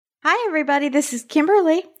Hi, everybody. This is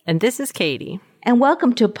Kimberly. And this is Katie. And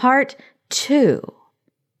welcome to part 2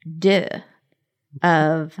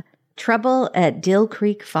 of Trouble at Dill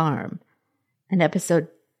Creek Farm. An episode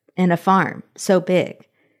in a farm so big,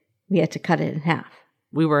 we had to cut it in half.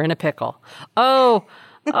 We were in a pickle. Oh,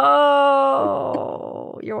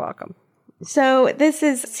 you're welcome. So this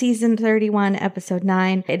is season 31, episode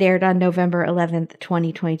 9. It aired on November 11th,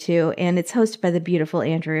 2022, and it's hosted by the beautiful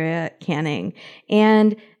Andrea Canning.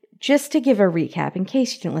 And just to give a recap, in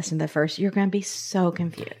case you didn't listen to the first, you're going to be so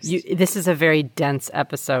confused. This is a very dense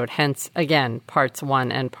episode, hence, again, parts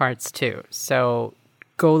 1 and parts 2. So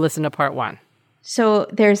go listen to part 1. So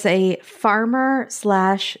there's a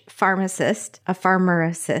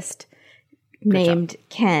farmer/pharmacist, named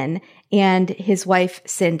Ken, and his wife,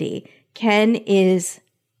 Cindy. Ken is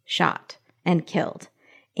shot and killed.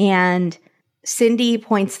 And Cindy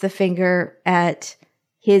points the finger at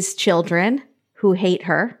his children who hate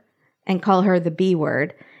her and call her the B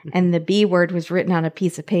word. And the B word was written on a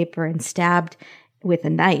piece of paper and stabbed with a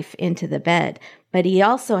knife into the bed. But he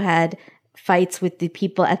also had fights with the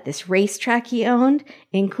people at this racetrack he owned,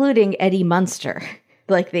 including Eddie Munster.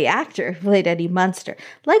 Like the actor who played Eddie Munster.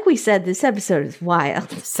 Like we said, this episode is wild.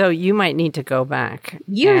 So you might need to go back.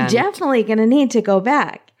 You're definitely going to need to go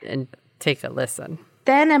back. And take a listen.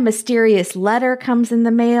 Then a mysterious letter comes in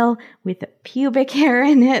the mail with a pubic hair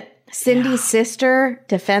in it. Cindy's sister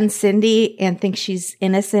defends Cindy and thinks she's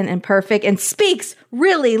innocent and perfect and speaks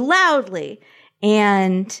really loudly.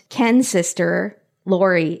 And Ken's sister,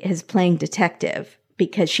 Lori, is playing detective,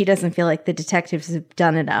 because she doesn't feel like the detectives have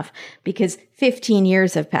done enough, because 15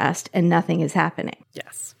 years have passed and nothing is happening.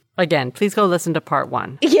 Yes. Again, please go listen to part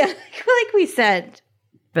 1. Yeah, like we said.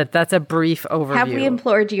 But that's a brief overview. Have we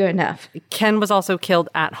implored you enough? Ken was also killed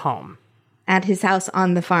at home. At his house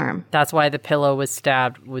on the farm. That's why the pillow was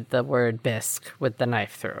stabbed with the word bisque with the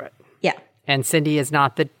knife through it. Yeah. And Cindy is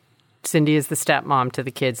the stepmom to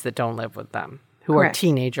the kids that don't live with them, who Correct. are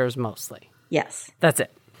teenagers mostly. Yes. That's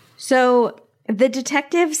it. So the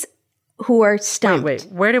detectives who are stumped. Wait,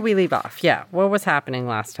 where did we leave off? Yeah, what was happening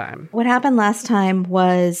last time? What happened last time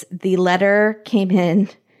was the letter came in.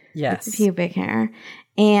 Yes. With the pubic hair.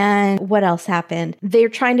 And what else happened? They're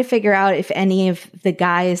trying to figure out if any of the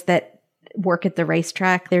guys that work at the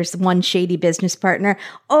racetrack, there's one shady business partner.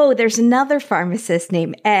 Oh, there's another pharmacist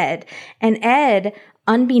named Ed. And Ed,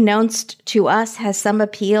 unbeknownst to us, has some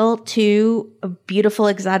appeal to beautiful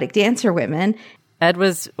exotic dancer women. Ed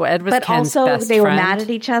was but Ken's also best they were friend. mad at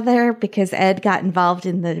each other because Ed got involved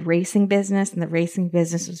in the racing business and the racing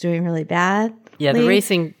business was doing really bad. Yeah, the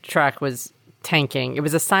racing track was tanking. It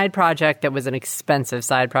was a side project that was an expensive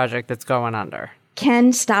side project that's going under.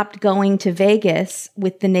 Ken stopped going to Vegas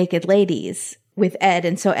with the naked ladies with Ed,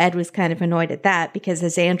 and so Ed was kind of annoyed at that because,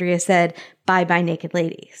 as Andrea said, bye-bye naked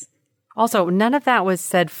ladies. Also, none of that was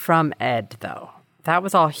said from Ed, though. That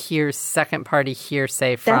was all second-party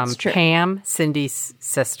hearsay from Pam, Cindy's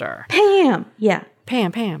sister. Pam! Yeah.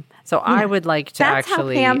 Pam. So yeah. I would like to That's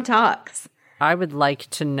how Pam talks. I would like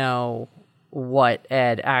to know what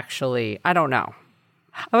Ed actually... I don't know.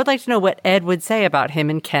 I would like to know what Ed would say about him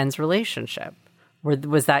and Ken's relationship.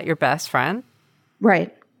 Was that your best friend?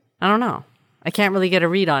 Right. I don't know. I can't really get a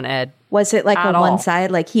read on Ed. Was it like on one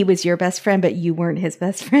side, like he was your best friend, but you weren't his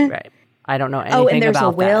best friend? Right. I don't know anything about that. Oh, and there's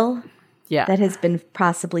a will Yeah. that has been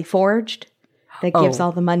possibly forged that gives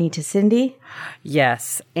all the money to Cindy?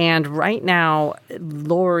 Yes. And right now,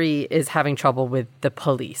 Lori is having trouble with the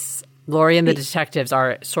police. Lori and the detectives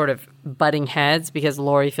are sort of butting heads because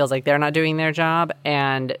Lori feels like they're not doing their job,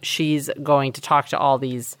 and she's going to talk to all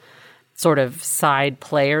these sort of side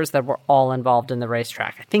players that were all involved in the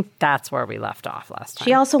racetrack. I think that's where we left off last time.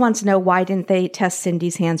 She also wants to know why didn't they test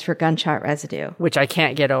Cindy's hands for gunshot residue? Which I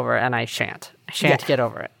can't get over, and I shan't. I shan't get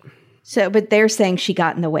over it. So, but they're saying she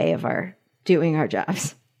got in the way of our doing our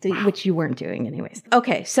jobs, which you weren't doing anyways.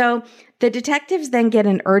 Okay, so the detectives then get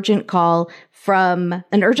an urgent call in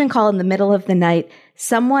the middle of the night.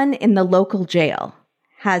 Someone in the local jail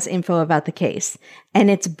has info about the case,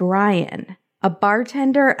 and it's Brian, a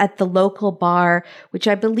bartender at the local bar, which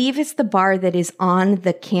I believe is the bar that is on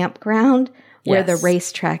the campground where the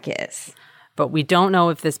racetrack is. But we don't know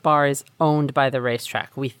if this bar is owned by the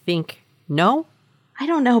racetrack. We think, no? I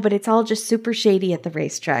don't know, but it's all just super shady at the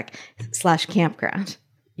racetrack / campground.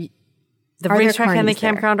 The racetrack and the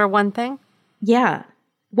campground are one thing? Yeah.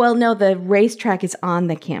 Well, no, the racetrack is on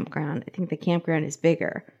the campground. I think the campground is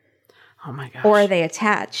bigger. Oh my gosh. Or are they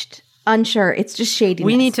attached? Unsure. It's just shadiness.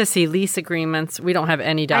 We need to see lease agreements. We don't have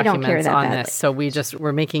any documents on badly. this, so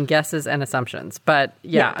we're making guesses and assumptions. But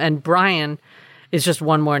yeah, and Brian is just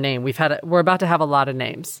one more name. We're about to have a lot of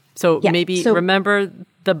names. So maybe remember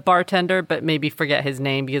the bartender, but maybe forget his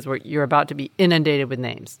name because you're about to be inundated with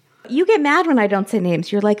names. You get mad when I don't say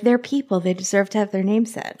names. You're like, they're people. They deserve to have their name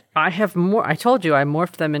said. I have more. I told you I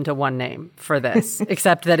morphed them into one name for this,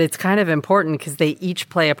 except that it's kind of important because they each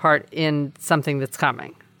play a part in something that's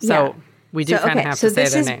coming. So we do kind of have to say their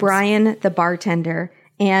names. So this is Brian, the bartender.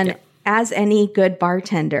 And as any good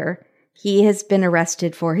bartender, he has been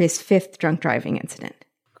arrested for his 5th drunk driving incident.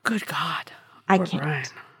 Good God. I can't. Brian.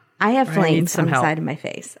 I have flames on the side of my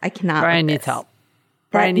face. I cannot. Brian needs help.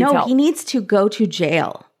 Brian needs help. He needs to go to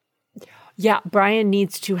jail. Yeah, Brian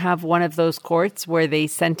needs to have one of those courts where they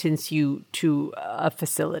sentence you to a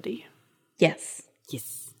facility. Yes.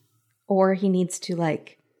 Yes. Or he needs to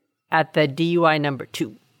at the DUI number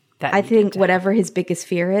 2. I think whatever his biggest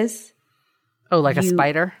fear is. Oh, like a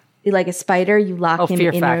spider? Like a spider, you lock him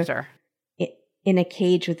fear factor. In a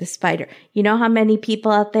cage with a spider. You know how many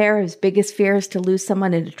people out there whose biggest fear is to lose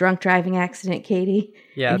someone in a drunk driving accident, Katie?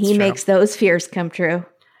 Yeah, and he makes those fears come true.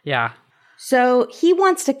 Yeah. So he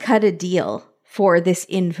wants to cut a deal for this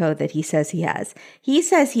info that he says he has. He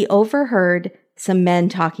says he overheard some men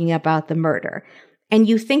talking about the murder. And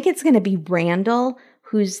you think it's going to be Randall,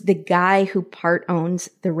 who's the guy who part owns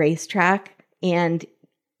the racetrack and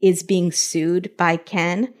is being sued by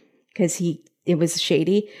Ken because it was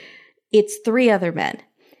shady. It's 3 other men.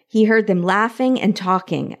 He heard them laughing and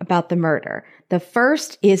talking about the murder. The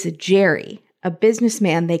first is Jerry, a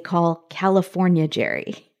businessman they call California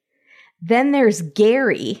Jerry. Then there's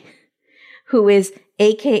Gary, who is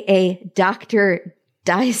AKA Dr.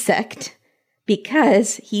 Dissect,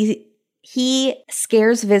 because he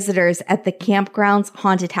scares visitors at the campground's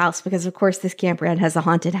haunted house, because of course this campground has a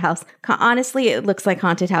haunted house. Honestly, it looks like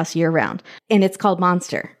haunted house year round, and it's called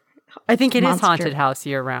Monster. I think it is haunted house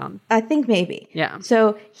year round. I think maybe. Yeah.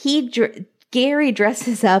 So Gary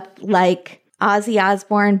dresses up like Ozzy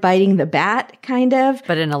Osbourne biting the bat, kind of.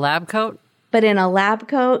 But in a lab coat? But in a lab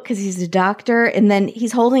coat, because he's a doctor. And then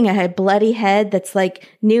he's holding a bloody head that's like,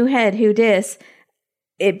 new head, who dis?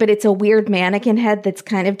 But it's a weird mannequin head that's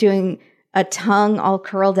kind of doing a tongue all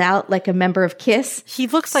curled out like a member of Kiss. He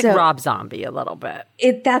looks like Rob Zombie a little bit.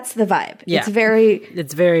 That's the vibe. Yeah.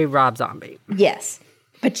 It's very Rob Zombie. Yes.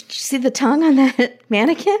 But did you see the tongue on that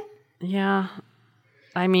mannequin? Yeah.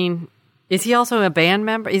 I mean, is he also a band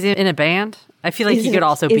member? Is he in a band? I feel like he could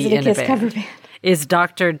also be in a band. Cover band. Is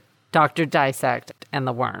Dr. Dissect and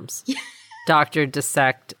the Worms. Dr.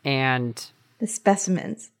 Dissect and... the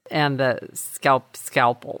specimens. And the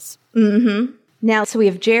scalpels. Mm-hmm. Now, so we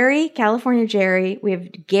have Jerry, California Jerry. We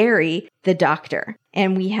have Gary, the doctor.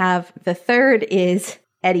 And we have the third is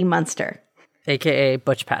Eddie Munster. A.K.A.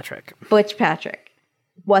 Butch Patrick. Butch Patrick.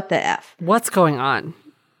 What the F? What's going on?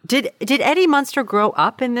 Did Eddie Munster grow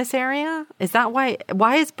up in this area? Is that why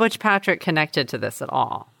is Butch Patrick connected to this at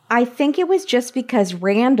all? I think it was just because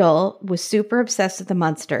Randall was super obsessed with the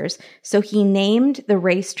Munsters. So he named the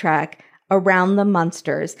racetrack around the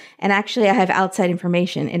Munsters. And actually, I have outside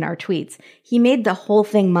information in our tweets. He made the whole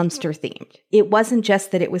thing Munster themed. It wasn't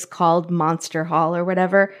just that it was called Monster Hall or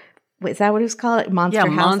whatever. Is that what it was called? Monster House?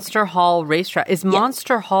 Monster Hall Racetrack. Is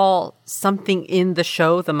Monster Hall something in the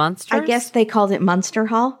show, The Munsters? I guess they called it Munster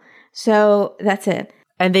Hall. So that's it.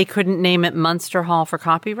 And they couldn't name it Munster Hall for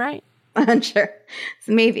copyright? Unsure.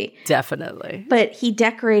 Maybe. Definitely. But he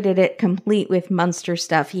decorated it complete with Munster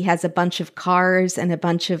stuff. He has a bunch of cars and a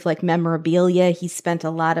bunch of memorabilia. He spent a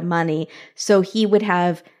lot of money. So he would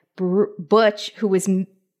have Butch, who was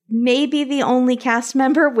maybe the only cast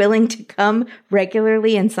member willing to come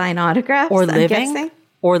regularly and sign autographs. Or living?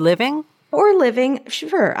 Or living.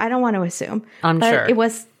 Sure. I don't want to assume. I'm sure. It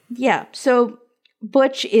was, yeah. So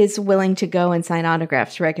Butch is willing to go and sign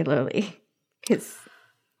autographs regularly. Because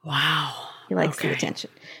he likes the attention.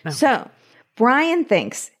 Okay. So Brian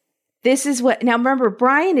thinks this is what, now remember,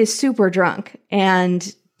 Brian is super drunk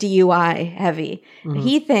and DUI heavy. Mm-hmm.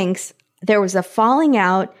 He thinks there was a falling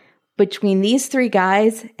out between these 3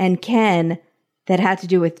 guys and Ken that had to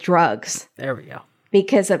do with drugs. There we go.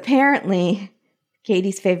 Because apparently,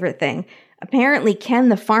 Katie's favorite thing, apparently Ken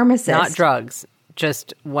the pharmacist. Not drugs,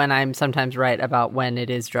 just when I'm sometimes right about when it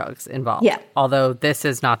is drugs involved. Yeah. Although this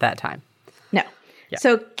is not that time. No. Yeah.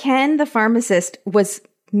 So Ken the pharmacist was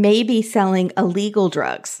maybe selling illegal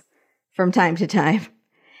drugs from time to time.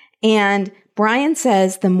 And Brian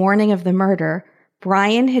says the morning of the murder,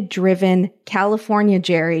 Brian had driven California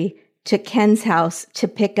Jerry to Ken's house to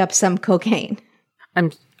pick up some cocaine.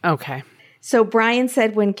 Okay. So Brian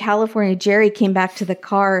said when California Jerry came back to the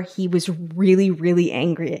car, he was really, really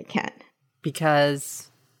angry at Ken. Because?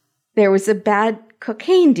 There was a bad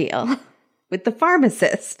cocaine deal with the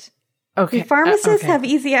pharmacist. Okay. Do pharmacists have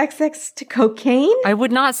easy access to cocaine? I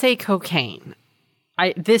would not say cocaine.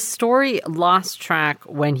 This story lost track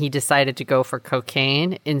when he decided to go for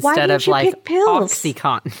cocaine instead of pick pills?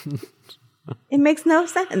 Oxycontin. It makes no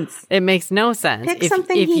sense. It makes no sense. Pick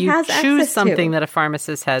something he has access to. If you choose something that a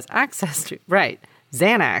pharmacist has access to, right,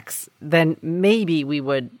 Xanax, then maybe we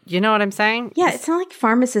would, you know what I'm saying? Yeah, it's not like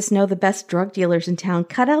pharmacists know the best drug dealers in town.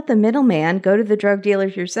 Cut out the middleman, go to the drug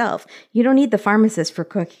dealers yourself. You don't need the pharmacist for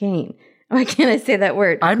cocaine. Why can't I say that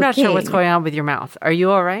word? I'm not sure what's Cocaine. going on with your mouth. Are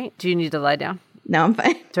you all right? Do you need to lie down? No, I'm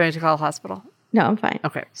fine. Do I need to call a hospital? No, I'm fine.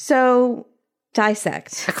 Okay. So,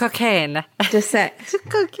 dissect. Cocaine. Dissect.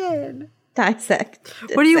 Cocaine. Dissect.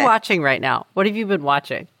 What are you watching right now? What have you been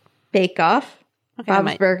watching? Bake Off. Okay,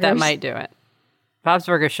 Bob's Burgers. That might do it. Bob's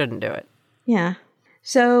Burgers shouldn't do it. Yeah.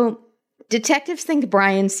 So detectives think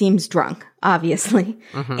Brian seems drunk, obviously,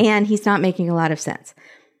 and he's not making a lot of sense.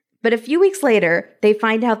 But a few weeks later, they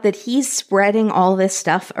find out that he's spreading all this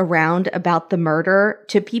stuff around about the murder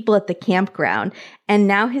to people at the campground. And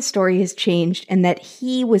now his story has changed and that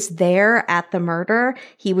he was there at the murder.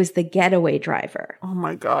 He was the getaway driver. Oh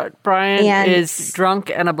my God. Brian is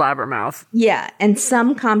drunk and a blabbermouth. Yeah. And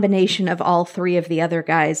some combination of all three of the other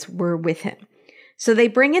guys were with him. So they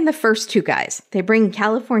bring in the first two guys. They bring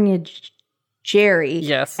California Jerry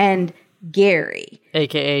and Gary.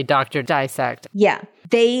 AKA Dr. Dissect. Yeah.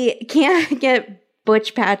 They can't get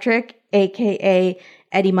Butch Patrick, AKA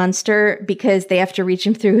Eddie Munster, because they have to reach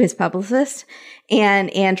him through his publicist. And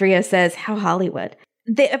Andrea says, how Hollywood.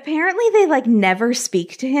 Apparently they like never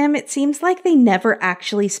speak to him. It seems like they never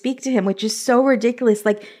actually speak to him, which is so ridiculous.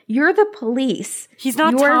 Like, you're the police. He's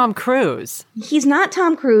not Tom Cruise. He's not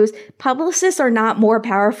Tom Cruise. Publicists are not more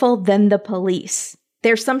powerful than the police.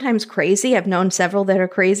 They're sometimes crazy. I've known several that are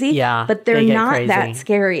crazy. Yeah, but they're not crazy. that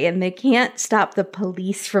scary, and they can't stop the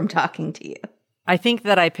police from talking to you. I think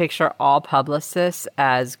that I picture all publicists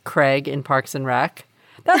as Craig in Parks and Rec.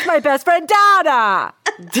 That's my best friend, Dada!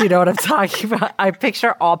 Do you know what I'm talking about? I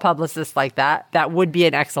picture all publicists like that. That would be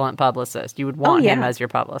an excellent publicist. You would want him as your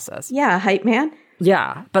publicist. Yeah, hype man.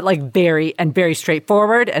 Yeah, but like very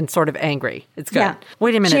straightforward and sort of angry. It's good. Yeah.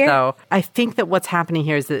 Wait a minute, though. I think that what's happening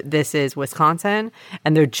here is that this is Wisconsin,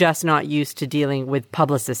 and they're just not used to dealing with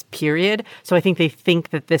publicists, period. So I think they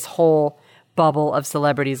think that this whole bubble of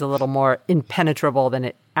celebrity is a little more impenetrable than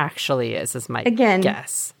it actually is my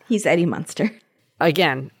guess. He's Eddie Munster.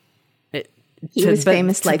 Again. He was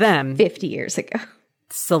famous like them, 50 years ago.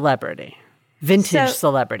 Celebrity. Vintage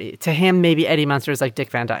celebrity. To him, maybe Eddie Munster is like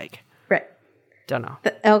Dick Van Dyke. Right. Don't know.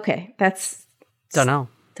 Okay. That's don't know.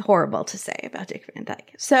 Horrible to say about Dick Van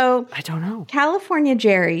Dyke. So I don't know. California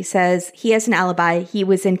Jerry says he has an alibi. He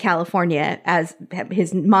was in California, as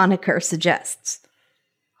his moniker suggests.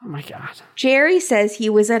 Oh my God. Jerry says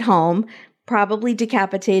he was at home, probably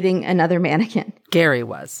decapitating another mannequin. Gary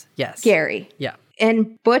was. Yes. Gary. Yeah.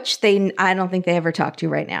 And Butch, I don't think they ever talked to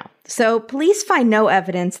right now. So police find no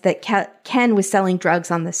evidence that Ken was selling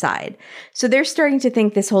drugs on the side. So they're starting to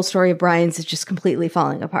think this whole story of Brian's is just completely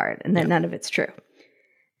falling apart and that none of it's true.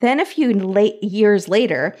 Then a few years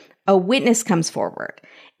later, a witness comes forward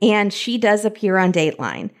and she does appear on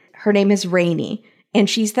Dateline. Her name is Rainey and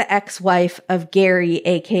she's the ex-wife of Gary,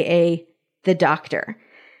 aka the doctor.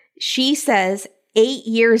 She says 8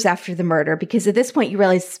 years after the murder, because at this point you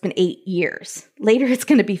realize it's been 8 years. Later it's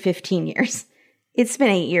going to be 15 years. It's been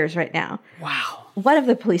 8 years right now. Wow. What have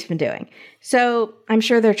the police been doing? So I'm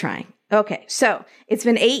sure they're trying. Okay, so it's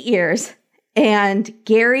been 8 years and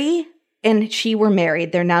Gary and she were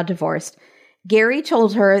married. They're now divorced. Gary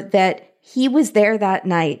told her that he was there that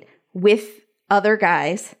night with other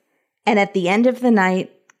guys. And at the end of the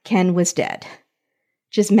night, Ken was dead.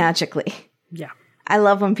 Just magically. Yeah. I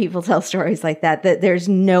love when people tell stories like that there's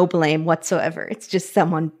no blame whatsoever. It's just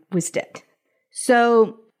someone was dead.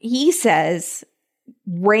 So he says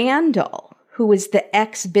Randall, who was the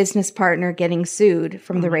ex-business partner getting sued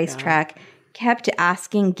from the racetrack, kept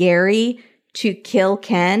asking Gary to kill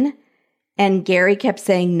Ken. And Gary kept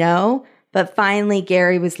saying no. But finally,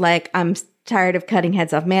 Gary was like, I'm tired of cutting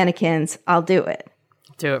heads off mannequins. I'll do it.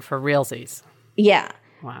 Do it for realsies. Yeah.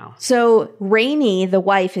 Wow. So Rainey, the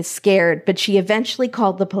wife, is scared, but she eventually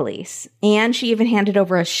called the police. And she even handed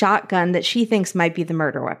over a shotgun that she thinks might be the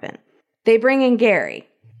murder weapon. They bring in Gary.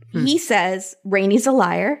 He says Rainey's a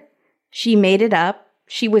liar. She made it up.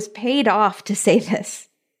 She was paid off to say this.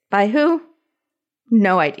 By who?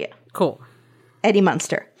 No idea. Cool. Eddie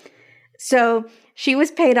Munster. So she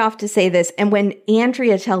was paid off to say this. And when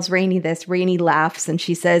Andrea tells Rainey this, Rainey laughs and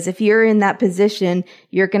she says, if you're in that position,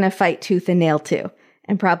 you're going to fight tooth and nail too.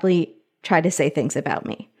 And probably try to say things about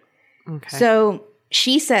me. Okay. So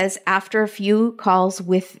she says after a few calls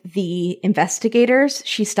with the investigators,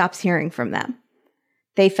 she stops hearing from them.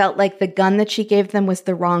 They felt like the gun that she gave them was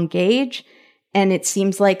the wrong gauge. And it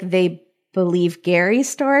seems like they believe Gary's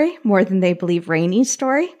story more than they believe Rainey's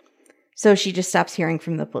story. So she just stops hearing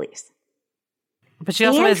from the police. But she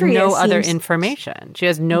also has no other information. She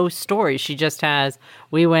has no story. She just has,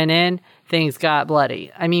 we went in, things got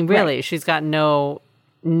bloody. I mean, really, she's got no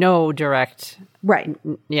direct... Right.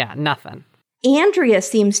 Yeah, nothing. Andrea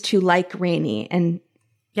seems to like Rainey. And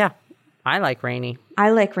yeah, I like Rainey.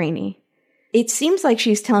 I like Rainey. It seems like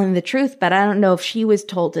she's telling the truth, but I don't know if she was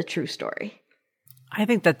told a true story. I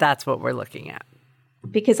think that's what we're looking at.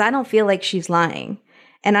 Because I don't feel like she's lying.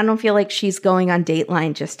 And I don't feel like she's going on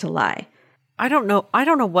Dateline just to lie. I don't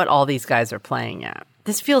know what all these guys are playing at.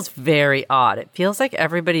 This feels very odd. It feels like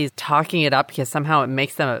everybody's talking it up because somehow it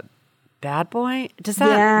makes them a bad boy. Does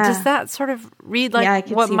that sort of read like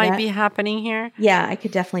what might be happening here? Yeah, I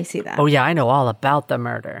could definitely see that. Oh yeah, I know all about the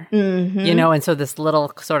murder. Mm-hmm. You know, and so this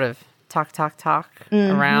little sort of talk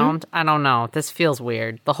around. I don't know. This feels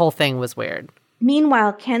weird. The whole thing was weird.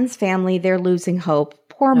 Meanwhile, Ken's family, they're losing hope.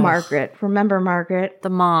 Poor Margaret. Remember Margaret?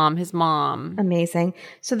 His mom. Amazing.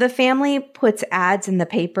 So the family puts ads in the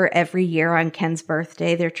paper every year on Ken's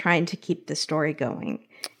birthday. They're trying to keep the story going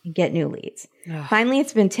and get new leads. Ugh. Finally,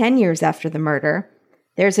 it's been 10 years after the murder.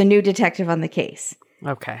 There's a new detective on the case.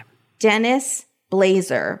 Okay. Dennis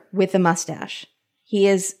Blazer with a mustache. He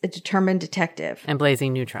is a determined detective. And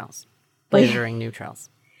blazing new trails. Blazering new trails.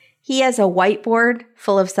 He has a whiteboard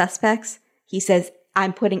full of suspects. He says,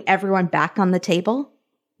 I'm putting everyone back on the table.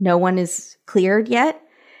 No one is cleared yet.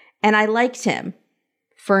 And I liked him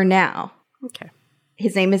for now. Okay.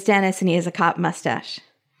 His name is Dennis and he has a cop mustache.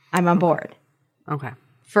 I'm on board. Okay.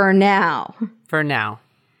 For now. For now.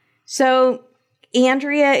 So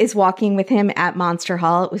Andrea is walking with him at Monster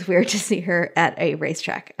Hall. It was weird to see her at a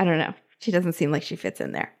racetrack. I don't know. She doesn't seem like she fits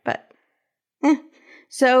in there, but.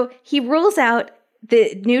 So he rules out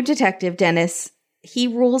the new detective, Dennis. He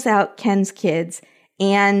rules out Ken's kids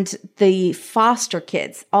and the foster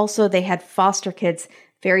kids. Also, they had foster kids,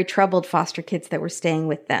 very troubled foster kids that were staying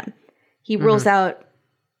with them. He rules out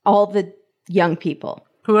all the young people.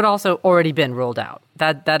 Who had also already been ruled out.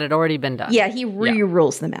 That had already been done. Yeah, he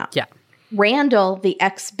re-rules them out. Yeah. Randall, the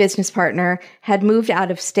ex-business partner, had moved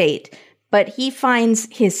out of state, but he finds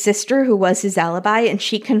his sister, who was his alibi, and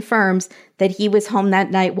she confirms that he was home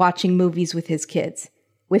that night watching movies with his kids.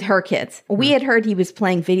 With her kids. We had heard he was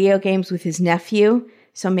playing video games with his nephew,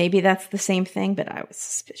 so maybe that's the same thing, but I was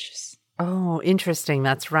suspicious. Oh, interesting.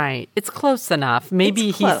 That's right. It's close enough.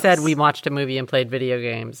 Maybe he said we watched a movie and played video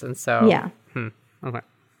games, and so... Yeah. Okay.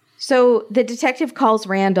 So the detective calls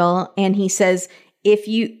Randall, and he says,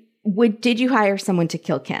 did you hire someone to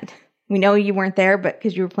kill Ken? We know you weren't there, but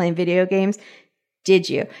because you were playing video games, did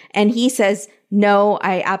you? And he says, no,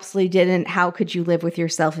 I absolutely didn't. How could you live with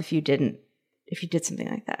yourself if you didn't? If you did something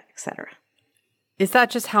like that, etc. Is that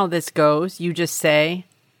just how this goes? You just say?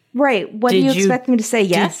 Right. What do you expect him to say?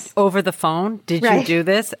 Yes. Over the phone? Did you do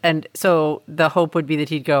this? And so the hope would be that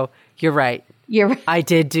he'd go, you're right. You're right. I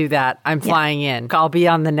did do that. I'm flying in. I'll be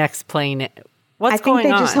on the next plane. What's going on? I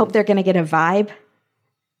think they just hope they're going to get a vibe.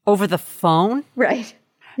 Over the phone? Right.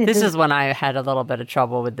 This is when I had a little bit of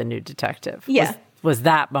trouble with the new detective. Yeah. Was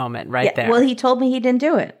that moment there. Well, he told me he didn't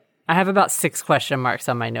do it. I have about 6 question marks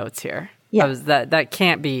on my notes here. Yeah. That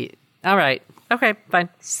can't be. All right. Okay, fine.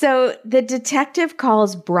 So the detective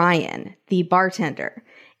calls Brian, the bartender,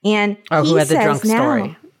 and who had the drunk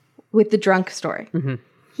story. With the drunk story. Mm-hmm.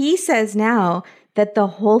 He says now that the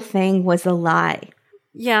whole thing was a lie.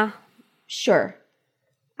 Yeah. Sure.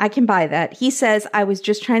 I can buy that. He says, I was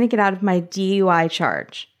just trying to get out of my DUI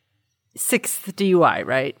charge. 6th DUI,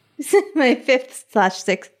 right? My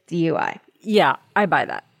 5th/6th DUI. Yeah, I buy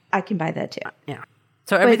that. I can buy that too. Yeah.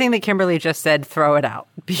 So everything that Kimberly just said, throw it out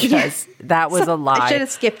because that was a lie. I should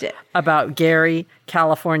have skipped it. About Gary,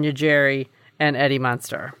 California Jerry, and Eddie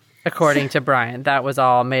Munster, according to Brian. That was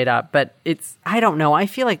all made up. But I don't know. I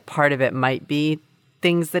feel like part of it might be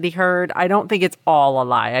things that he heard. I don't think it's all a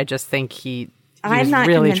lie. I just think he was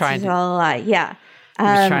really trying to. It's all a lie. Yeah. He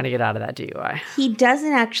was trying to get out of that DUI. He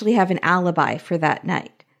doesn't actually have an alibi for that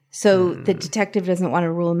night. So the detective doesn't want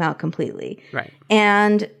to rule him out completely. Right.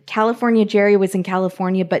 And California Jerry was in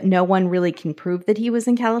California, but no one really can prove that he was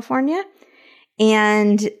in California.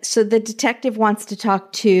 And so the detective wants to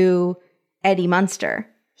talk to Eddie Munster.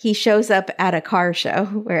 He shows up at a car show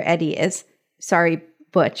where Eddie is. Sorry,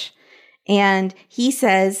 Butch. And he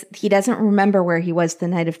says he doesn't remember where he was the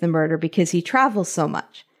night of the murder because he travels so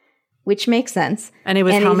much, which makes sense. And it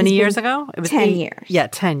was how many years ago? It was 10 years. Yeah,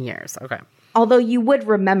 10 years. Okay. Although you would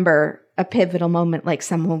remember a pivotal moment like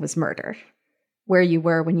someone was murdered, where you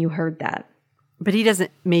were when you heard that. But he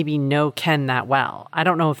doesn't maybe know Ken that well. I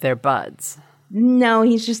don't know if they're buds. No,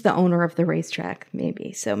 he's just the owner of the racetrack,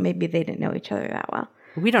 maybe. So maybe they didn't know each other that well.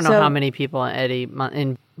 We don't know how many people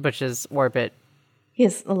in Butch's orbit. He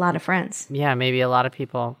has a lot of friends. Yeah, maybe a lot of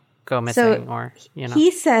people go missing or, you know.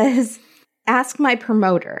 He says, ask my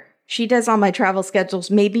promoter. She does all my travel schedules.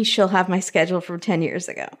 Maybe she'll have my schedule from 10 years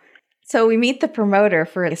ago. So we meet the promoter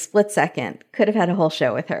for a split second. Could have had a whole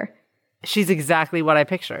show with her. She's exactly what I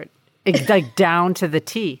pictured. Like down to the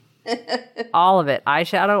T. All of it.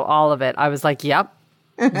 Eyeshadow, all of it. I was like, yep.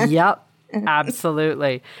 Yep.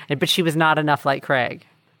 Absolutely. But she was not enough like Craig.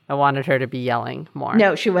 I wanted her to be yelling more.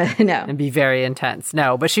 No, she was. No. And be very intense.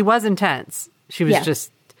 No, but she was intense. She was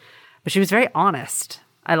but she was very honest.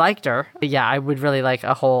 I liked her. But yeah, I would really like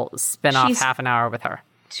a whole spin-off half an hour with her.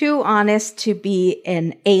 Too honest to be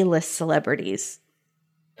an A-list celebrity's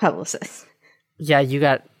publicist. Yeah, you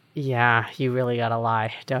really got to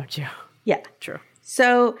lie, don't you? Yeah. True.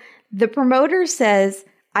 So the promoter says,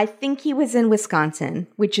 I think he was in Wisconsin,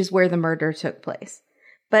 which is where the murder took place.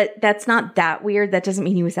 But that's not that weird. That doesn't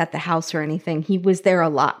mean he was at the house or anything. He was there a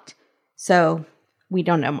lot. So we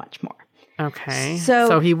don't know much more. Okay.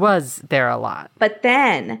 So he was there a lot. But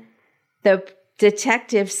then the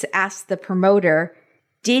detectives asked the promoter,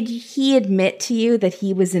 did he admit to you that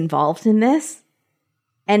he was involved in this?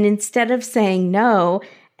 And instead of saying no,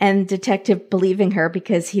 and detective believing her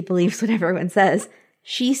because he believes what everyone says,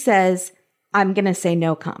 she says, I'm going to say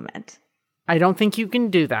no comment. I don't think you can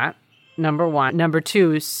do that, number one. Number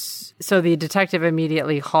two, so the detective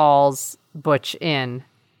immediately hauls Butch in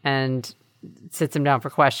and sits him down for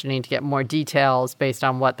questioning to get more details based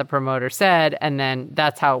on what the promoter said. And then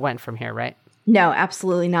that's how it went from here, right? No,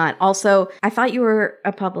 absolutely not. Also, I thought you were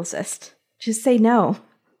a publicist. Just say no.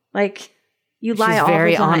 Like, you lie all the time. She's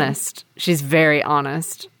very honest. She's very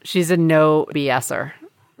honest. She's a no BSer.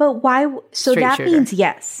 But why? So that means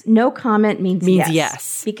yes. No comment means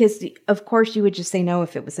yes. Because, of course, you would just say no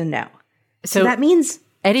if it was a no. So that means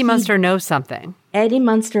Eddie Munster knows something. Eddie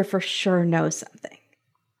Munster for sure knows something.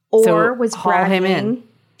 Or was bragging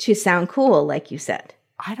to sound cool, like you said.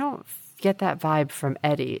 I don't get that vibe from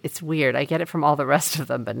Eddie. It's weird. I get it from all the rest of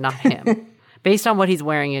them, but not him. Based on what he's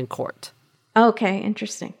wearing in court. Okay,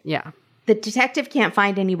 interesting. Yeah. The detective can't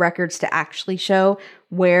find any records to actually show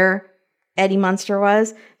where Eddie Munster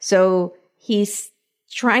was. So he's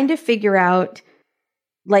trying to figure out,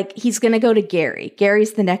 like, he's going to go to Gary.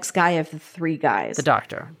 Gary's the next guy of the three guys. The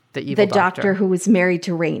doctor. The evil doctor who was married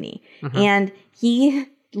to Rainey. Mm-hmm. And he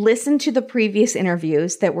listened to the previous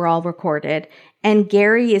interviews that were all recorded. And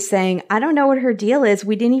Gary is saying, I don't know what her deal is.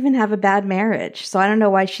 We didn't even have a bad marriage. So I don't know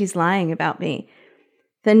why she's lying about me.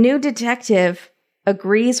 The new detective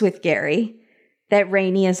agrees with Gary that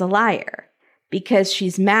Rainey is a liar because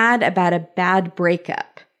she's mad about a bad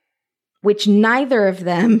breakup, which neither of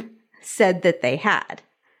them said that they had.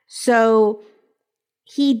 So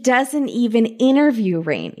he doesn't even interview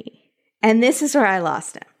Rainey. And this is where I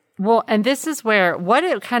lost him. Well, and this is where,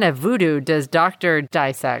 what kind of voodoo does Dr.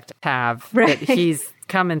 Dissect have that he's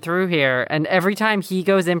coming through here? And every time he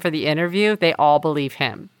goes in for the interview, they all believe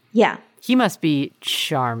him. Yeah. He must be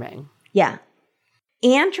charming. Yeah.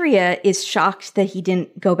 Andrea is shocked that he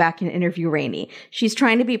didn't go back and interview Rainey. She's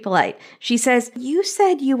trying to be polite. She says, you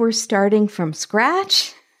said you were starting from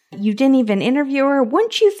scratch? You didn't even interview her?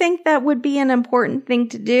 Wouldn't you think that would be an important thing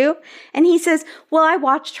to do? And he says, well, I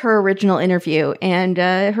watched her original interview and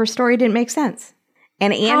her story didn't make sense.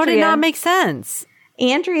 And Andrea, how did it not make sense?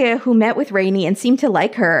 Andrea, who met with Rainey and seemed to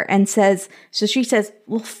like her and says, so she says,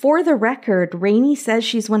 well, for the record, Rainey says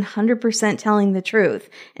she's 100% telling the truth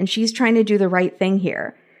and she's trying to do the right thing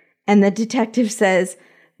here. And the detective says,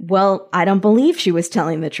 well, I don't believe she was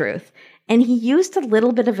telling the truth. And he used a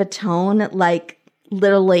little bit of a tone like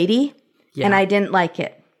little lady, and I didn't like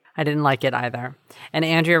it. I didn't like it either. And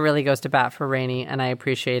Andrea really goes to bat for Rainey, and I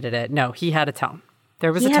appreciated it. No, he had a tone.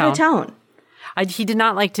 There was a tone. He had a tone. He did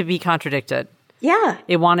not like to be contradicted. Yeah.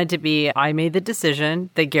 It wanted to be, I made the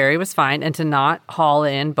decision that Gary was fine, and to not haul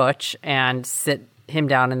in Butch and sit him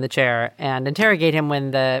down in the chair and interrogate him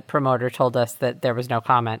when the promoter told us that there was no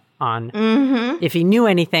comment on if he knew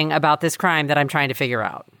anything about this crime that I'm trying to figure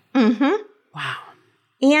out. Mm-hmm. Wow.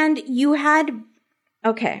 And you had...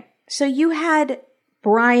 Okay, so you had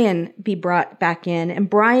Brian be brought back in, and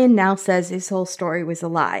Brian now says his whole story was a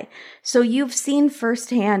lie. So you've seen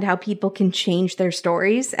firsthand how people can change their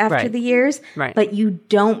stories after the years, but you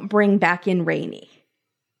don't bring back in Rainey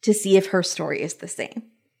to see if her story is the same.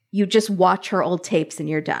 You just watch her old tapes and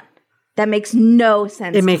you're done. That makes no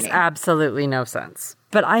sense to me. It makes absolutely no sense.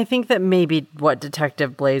 But I think that maybe what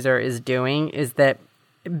Detective Blazer is doing is that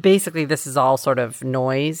basically this is all sort of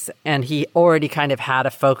noise, and he already kind of had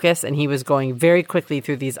a focus, and he was going very quickly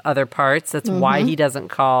through these other parts. That's why he doesn't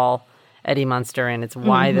call Eddie Munster in. It's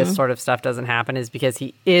why this sort of stuff doesn't happen, is because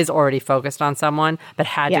he is already focused on someone, but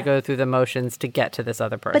had to go through the motions to get to this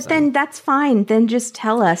other person. But then that's fine. Then just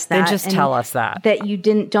tell us that. Then just tell us that. That you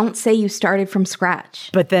don't say you started from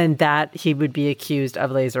scratch. But then that he would be accused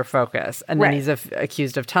of laser focus. And then he's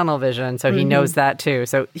accused of tunnel vision. So he knows that too.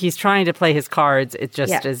 So he's trying to play his cards. It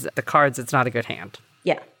just is the cards. It's not a good hand.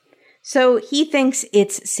 Yeah. So he thinks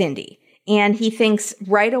it's Cindy. And he thinks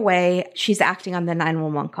right away she's acting on the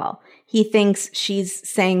 911 call. He thinks she's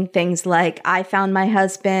saying things like, I found my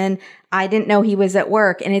husband. I didn't know he was at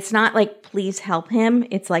work. And it's not like, please help him.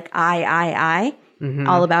 It's like, I,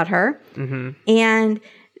 all about her. And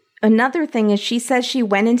another thing is she says she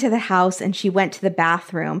went into the house and she went to the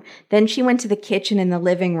bathroom. Then she went to the kitchen and the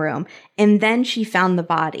living room. And then she found the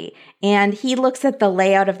body. And he looks at the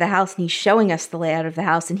layout of the house and he's showing us the layout of the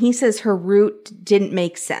house. And he says her route didn't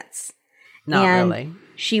make sense. Not really.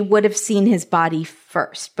 She would have seen his body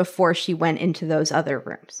first before she went into those other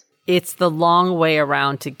rooms. It's the long way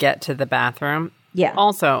around to get to the bathroom. Yeah.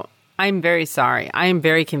 Also, I'm very sorry. I am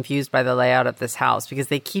very confused by the layout of this house because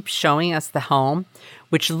they keep showing us the home,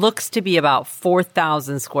 which looks to be about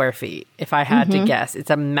 4,000 square feet, if I had to guess.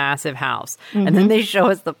 It's a massive house. And then they show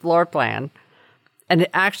us the floor plan, and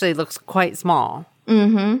it actually looks quite small.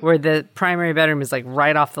 Where the primary bedroom is like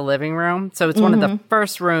right off the living room. So it's one of the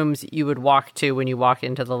first rooms you would walk to when you walk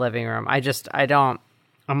into the living room.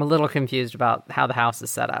 I'm a little confused about how the house is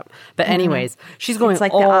set up. But anyways, she's going it's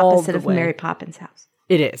like all the opposite the of way. Mary Poppins' house.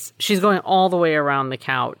 It is. She's going all the way around the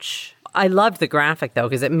couch. I loved the graphic, though,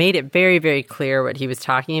 because it made it very, very clear what he was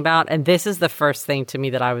talking about. And this is the first thing to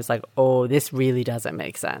me that I was like, oh, this really doesn't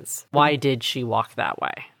make sense. Why did she walk that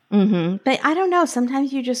way? But I don't know.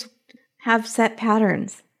 Sometimes you just have set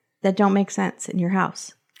patterns that don't make sense in your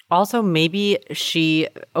house. Also, maybe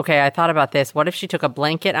I thought about this. What if she took a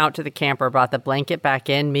blanket out to the camper, brought the blanket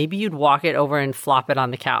back in? Maybe you'd walk it over and flop it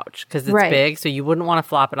on the couch because it's big. So you wouldn't want to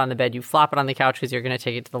flop it on the bed. You flop it on the couch because you're going to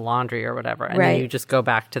take it to the laundry or whatever. And then you just go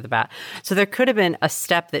back to the bath. So there could have been a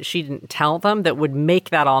step that she didn't tell them that would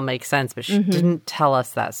make that all make sense. But she didn't tell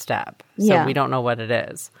us that step. So we don't know what it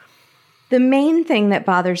is. The main thing that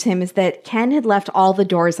bothers him is that Ken had left all the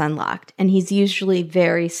doors unlocked, and he's usually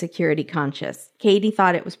very security conscious. Katie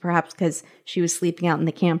thought it was perhaps because she was sleeping out in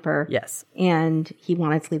the camper. Yes. And he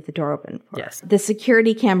wanted to leave the door open for her. Yes. The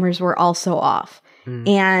security cameras were also off.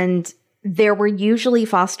 And there were usually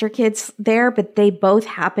foster kids there, but they both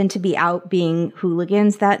happened to be out being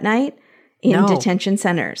hooligans that night in detention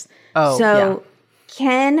centers.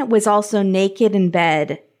 Ken was also naked in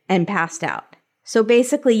bed and passed out. So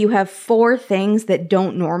basically you have 4 things that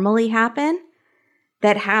don't normally happen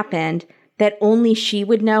that happened that only she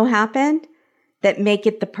would know happened that make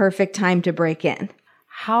it the perfect time to break in.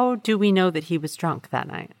 How do we know that he was drunk that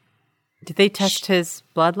night? Did they test his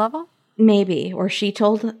blood level? Maybe. Or she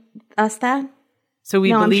told us that. So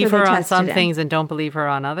we believe her on some things and don't believe her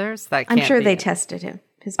on others? That can't I'm sure be they it. Tested him.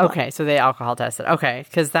 His blood. Okay, so they alcohol tested. Okay,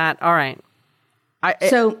 because that, all right.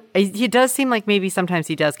 He does seem like maybe sometimes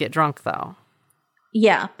he does get drunk, though.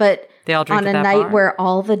 Yeah, but they all drink on a at that night bar? where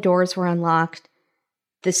all the doors were unlocked,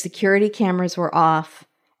 the security cameras were off,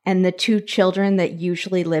 and the 2 children that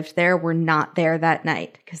usually lived there were not there that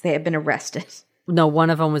night because they had been arrested. No, one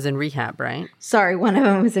of them was in rehab, right? Sorry, one of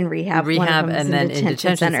them was in rehab. One of them was and then in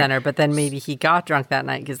detention center. But then maybe he got drunk that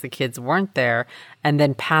night because the kids weren't there and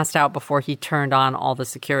then passed out before he turned on all the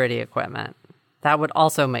security equipment. That would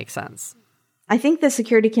also make sense. I think the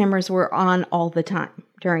security cameras were on all the time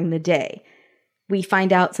during the day. We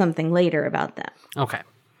find out something later about them. Okay.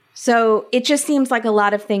 So it just seems like a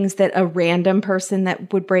lot of things that a random person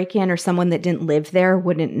that would break in or someone that didn't live there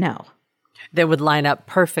wouldn't know. That would line up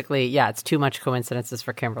perfectly. Yeah, it's too much coincidences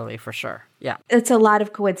for Kimberly, for sure. Yeah. It's a lot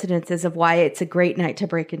of coincidences of why it's a great night to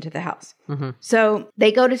break into the house. So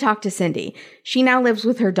they go to talk to Cindy. She now lives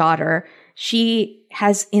with her daughter. She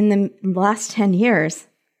has, in the last 10 years,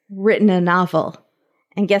 written a novel.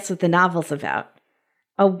 And guess what the novel's about?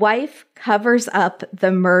 A wife covers up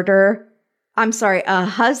the murder. I'm sorry, a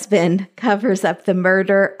husband covers up the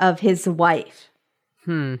murder of his wife.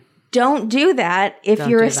 Don't do that if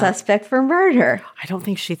you're a suspect for murder. I don't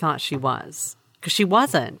think she thought she was. Because she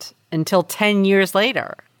wasn't until 10 years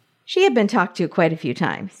later. She had been talked to quite a few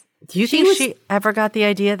times. Do you think she ever got the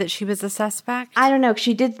idea that she was a suspect? I don't know.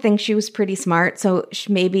 She did think she was pretty smart, so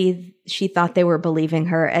maybe she thought they were believing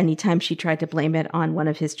her anytime she tried to blame it on one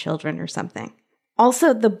of his children or something.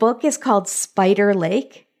 Also, the book is called Spider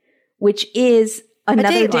Lake, which is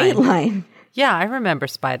another Dateline. Yeah, I remember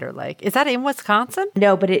Spider Lake. Is that in Wisconsin?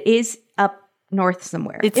 No, but it is up north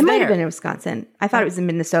somewhere. It might have been in Wisconsin. I thought it was in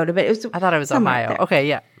Minnesota, but I thought it was Ohio. There. Okay,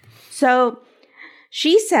 yeah. So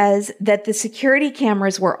she says that the security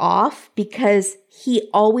cameras were off because he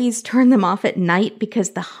always turned them off at night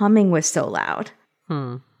because the humming was so loud.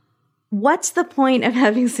 What's the point of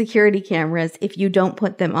having security cameras if you don't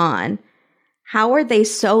put them on? How are they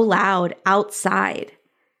so loud outside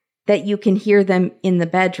that you can hear them in the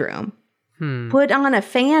bedroom? Put on a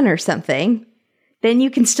fan or something, then you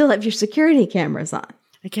can still have your security cameras on.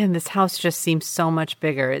 Again, this house just seems so much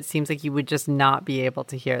bigger. It seems like you would just not be able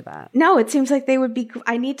to hear that. No, it seems like they would be.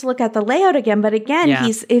 I need to look at the layout again. But again,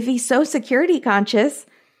 if he's so security conscious,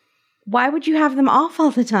 why would you have them off all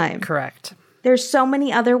the time? Correct. There's so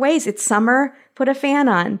many other ways. It's summer. Put a fan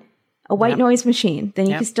on, a white noise machine. Then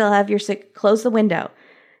you can still have close the window.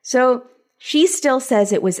 So she still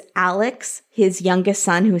says it was Alex, his youngest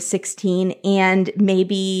son, who was 16, and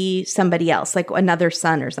maybe somebody else, like another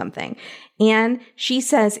son or something. And she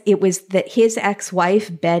says it was his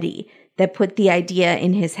ex-wife, Betty, that put the idea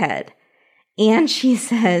in his head. And she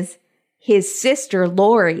says his sister,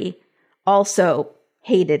 Lori, also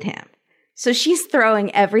hated him. So she's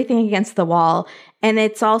throwing everything against the wall. And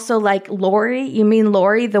it's also like, Lori, you mean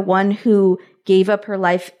Lori, the one who gave up her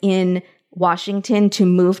life in Washington to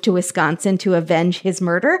move to Wisconsin to avenge his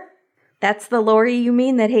murder? That's the Lori you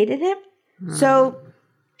mean that hated him? So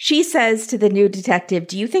she says to the new detective,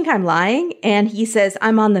 do you think I'm lying? And he says,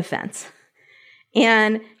 I'm on the fence.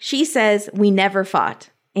 And she says, we never fought.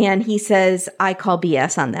 And he says, I call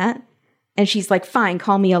BS on that. And she's like, fine,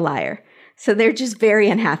 call me a liar. So they're just very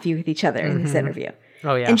unhappy with each other in this interview.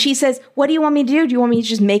 Oh, yeah. And she says, what do you want me to do? Do you want me to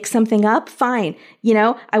just make something up? Fine. You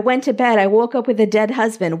know, I went to bed. I woke up with a dead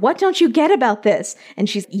husband. What don't you get about this? And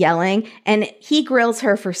she's yelling. And he grills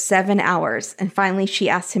her for 7 hours. And finally, she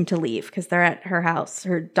asks him to leave because they're at her house,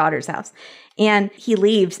 her daughter's house. And he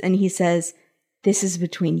leaves and he says, this is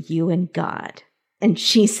between you and God. And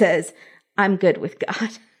she says, I'm good with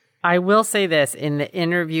God. I will say this in the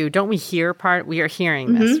interview. Don't we hear part? We are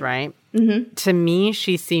hearing this, right? Mm-hmm. To me,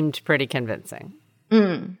 she seemed pretty convincing.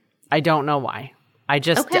 I don't know why. I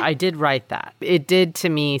did write that. It did to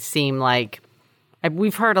me seem like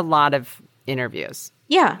we've heard a lot of interviews.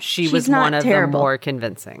 Yeah. She was one of the more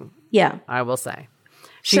convincing. Yeah. I will say.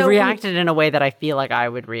 She reacted in a way that I feel like I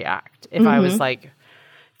would react if I was like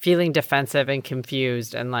feeling defensive and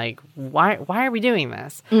confused and like, why are we doing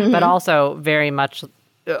this? But also very much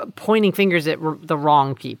pointing fingers at the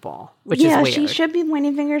wrong people, which is weird. Yeah, she should be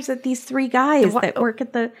pointing fingers at these 3 guys that work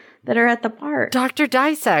that are at the park. Dr.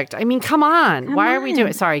 Dissect. I mean, come on. Why are we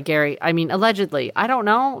doing? Sorry, Gary. I mean, allegedly. I don't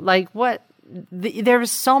know. Like, what? There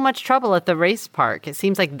was so much trouble at the race park. It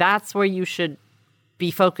seems like that's where you should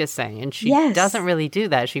be focusing, and she doesn't really do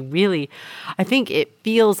that. She really, I think it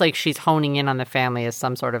feels like she's honing in on the family as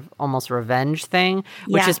some sort of almost revenge thing,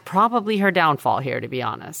 which is probably her downfall here, to be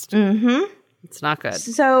honest. It's not good.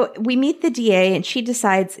 So we meet the DA and she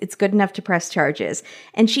decides it's good enough to press charges.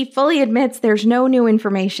 And she fully admits there's no new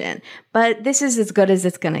information, but this is as good as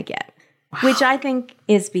it's going to get, which I think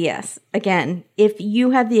is BS. Again, if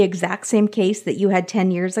you have the exact same case that you had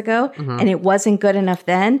 10 years ago and it wasn't good enough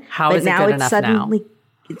then, how is it good enough now?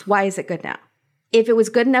 Why is it good now? If it was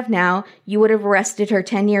good enough now, you would have arrested her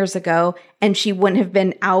 10 years ago and she wouldn't have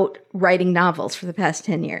been out writing novels for the past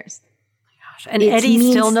 10 years. Gosh, and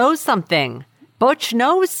Eddie still knows something. Butch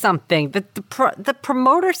knows something. The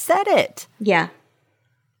promoter said it. Yeah.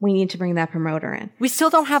 We need to bring that promoter in. We still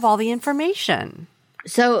don't have all the information.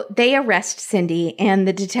 So they arrest Cindy, and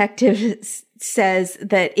the detective says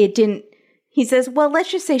that it didn't. He says, well,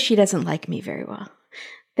 let's just say she doesn't like me very well.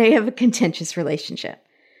 They have a contentious relationship.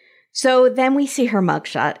 So then we see her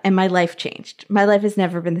mugshot, and my life changed. My life has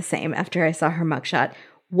never been the same after I saw her mugshot.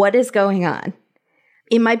 What is going on?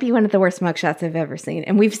 It might be one of the worst mugshots I've ever seen.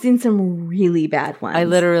 And we've seen some really bad ones. I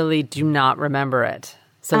literally do not remember it.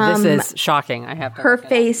 So this is shocking. I have to her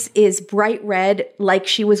face is bright red, like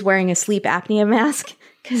she was wearing a sleep apnea mask,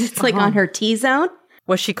 because it's like on her T-zone.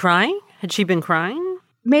 Was she crying? Had she been crying?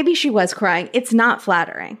 Maybe she was crying. It's not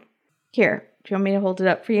flattering. Here, do you want me to hold it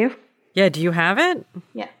up for you? Yeah, do you have it?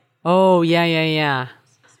 Yeah. Oh, yeah.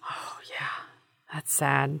 Oh, yeah. That's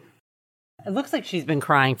sad. It looks like she's been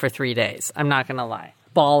crying for 3 days. I'm not going to lie.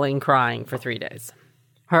 Bawling, crying for 3 days.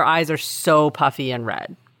 Her eyes are so puffy and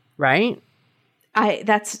red, right?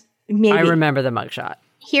 That's maybe. I remember the mugshot.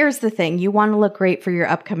 Here's the thing. You want to look great for your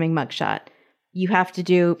upcoming mugshot. You have to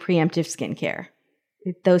do preemptive skincare.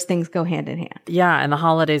 Those things go hand in hand. Yeah, and the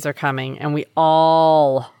holidays are coming, and we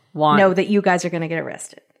all want... know that you guys are going to get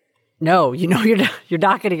arrested. No, you know you're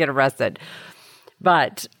not going to get arrested.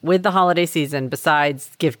 But with the holiday season, besides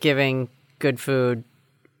gift giving, good food,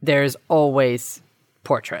 there's always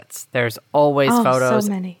portraits. There's always photos,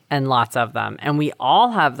 so many. and lots of them. And we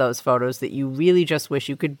all have those photos that you really just wish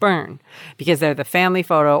you could burn because they're the family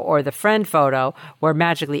photo or the friend photo where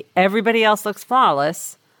magically everybody else looks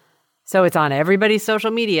flawless. So it's on everybody's social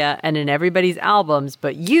media and in everybody's albums,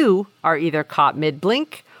 but you are either caught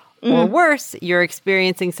mid-blink or worse, you're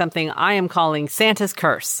experiencing something I am calling Santa's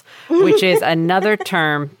curse, which is another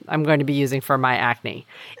term I'm going to be using for my acne.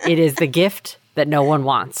 It is the gift that no one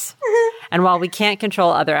wants. And while we can't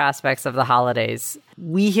control other aspects of the holidays,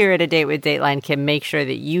 we here at A Date with Dateline can make sure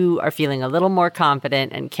that you are feeling a little more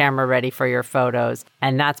confident and camera ready for your photos.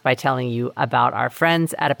 And that's by telling you about our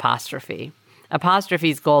friends at Apostrophe.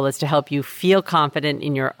 Apostrophe's goal is to help you feel confident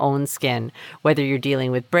in your own skin. Whether you're dealing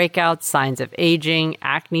with breakouts, signs of aging,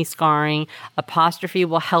 acne scarring, Apostrophe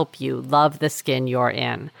will help you love the skin you're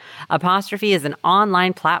in. Apostrophe is an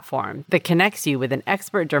online platform that connects you with an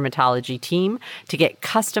expert dermatology team to get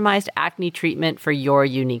customized acne treatment for your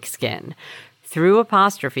unique skin. Through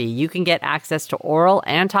Apostrophe, you can get access to oral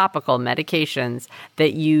and topical medications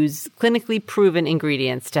that use clinically proven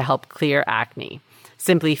ingredients to help clear acne.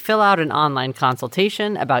 Simply fill out an online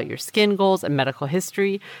consultation about your skin goals and medical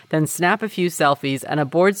history, then snap a few selfies, and a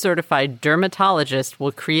board-certified dermatologist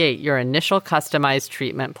will create your initial customized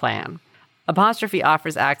treatment plan. Apostrophe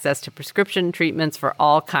offers access to prescription treatments for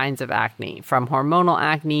all kinds of acne, from hormonal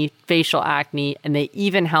acne, facial acne, and they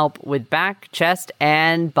even help with back, chest,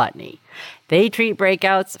 and butt knee. They treat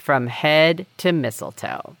breakouts from head to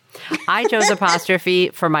mistletoe. I chose Apostrophe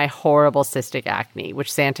for my horrible cystic acne,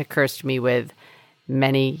 which Santa cursed me with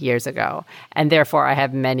many years ago, and therefore I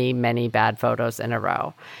have many, many bad photos in a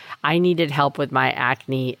row. I needed help with my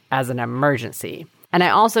acne as an emergency. And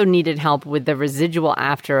I also needed help with the residual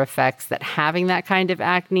after effects that having that kind of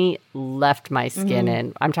acne left my skin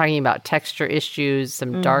in. I'm talking about texture issues,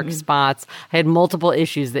 some dark spots. I had multiple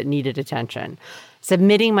issues that needed attention.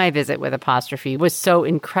 Submitting my visit with Apostrophe was so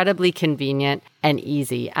incredibly convenient and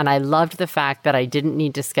easy, and I loved the fact that I didn't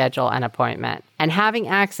need to schedule an appointment. And having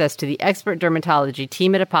access to the expert dermatology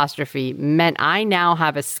team at Apostrophe meant I now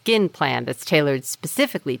have a skin plan that's tailored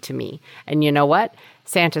specifically to me. And you know what?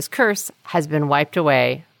 Santa's curse has been wiped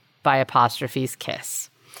away by Apostrophe's kiss.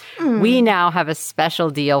 We now have a special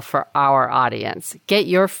deal for our audience. Get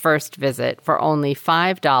your first visit for only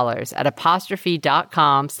 $5 at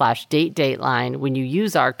apostrophe.com/datedateline when you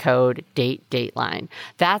use our code DATEDATELINE.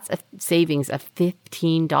 That's a savings of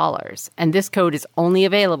 $15. And this code is only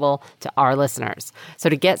available to our listeners. So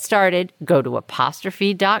to get started, go to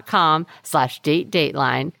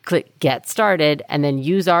apostrophe.com/datedateline, click Get Started, and then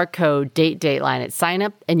use our code DATEDATELINE at sign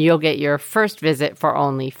up, and you'll get your first visit for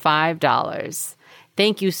only $5.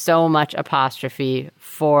 Thank you so much, Apostrophe,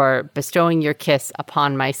 for bestowing your kiss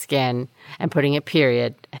upon my skin and putting a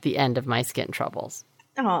period at the end of my skin troubles.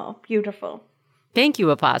 Oh, beautiful. Thank you,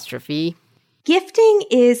 Apostrophe. Gifting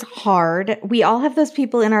is hard. We all have those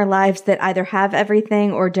people in our lives that either have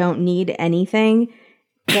everything or don't need anything.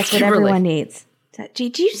 That's what everyone needs.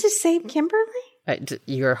 Did you just say Kimberly?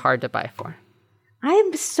 You're hard to buy for. I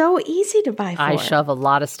am so easy to buy for. I shove a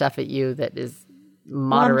lot of stuff at you that is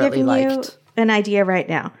moderately liked. You an idea right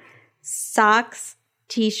now. Socks,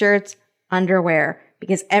 t-shirts, underwear,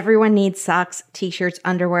 because everyone needs socks, t-shirts,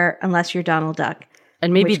 underwear, unless you're Donald Duck.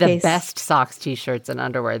 And maybe the best socks, t-shirts, and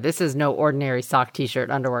underwear. This is no ordinary sock,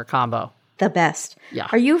 t-shirt, underwear combo. The best. Yeah.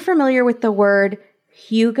 Are you familiar with the word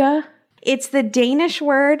hygge? It's the Danish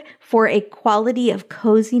word for a quality of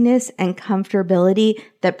coziness and comfortability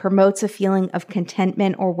that promotes a feeling of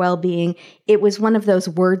contentment or well-being. It was one of those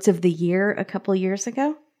words of the year a couple years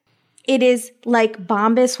ago. It is like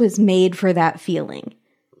Bombas was made for that feeling.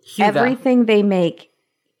 Hygge. Everything they make,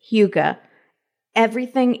 hygge.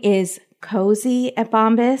 Everything is cozy at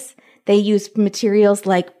Bombas. They use materials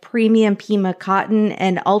like premium Pima cotton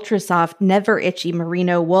and ultra soft, never itchy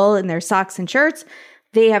merino wool in their socks and shirts.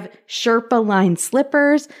 They have Sherpa lined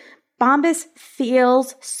slippers. Bombas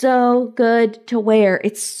feels so good to wear.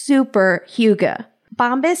 It's super hygge.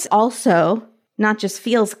 Bombas also not just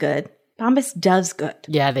feels good, Bombas does good.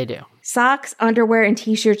 Yeah, they do. Socks, underwear, and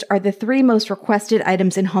t-shirts are the 3 most requested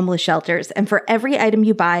items in homeless shelters. And for every item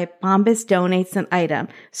you buy, Bombas donates an item.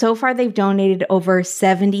 So far, they've donated over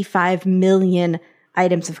 75 million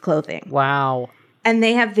items of clothing. Wow. And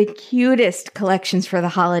they have the cutest collections for the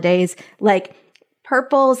holidays, like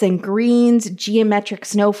purples and greens, geometric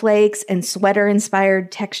snowflakes, and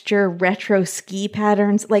sweater-inspired texture retro ski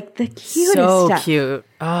patterns. Like the cutest stuff. So cute.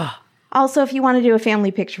 Oh. Also, if you want to do a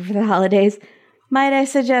family picture for the holidays, might I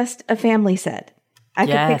suggest a family set? I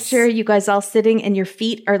could picture you guys all sitting and your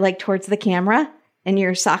feet are like towards the camera and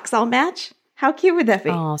your socks all match. How cute would that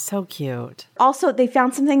be? Oh, so cute. Also, they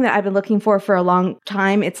found something that I've been looking for a long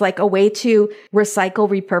time. It's like a way to recycle,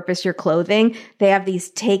 repurpose your clothing. They have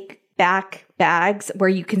these take back bags where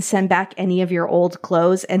you can send back any of your old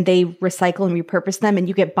clothes and they recycle and repurpose them and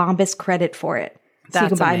you get Bombas credit for it. So you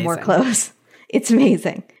can buy more clothes. It's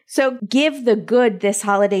amazing. So give the good this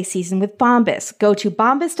holiday season with Bombas. Go to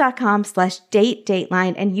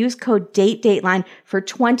bombas.com/datedateline and use code DATEDATELINE for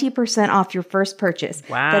 20% off your first purchase.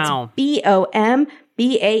 Wow. That's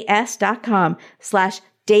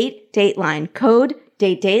BOMBAS.com/datedateline. Code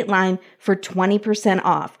DATEDATELINE for 20%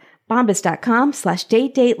 off.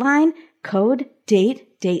 Bombas.com/datedateline. Code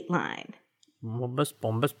DATEDATELINE. Bombas,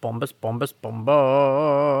 bombas, bombas, bombas,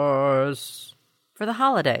 bombas. For the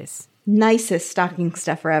holidays. Nicest stocking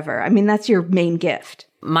stuffer ever. I mean, that's your main gift.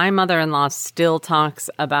 My mother-in-law still talks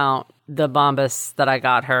about the Bombas that I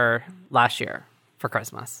got her last year for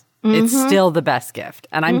Christmas. Mm-hmm. It's still the best gift.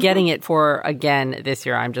 And I'm getting it for, again, this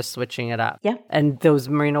year. I'm just switching it up. Yeah. And those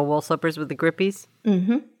merino wool slippers with the grippies.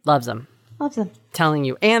 Mm-hmm. Loves them. Loves them. Telling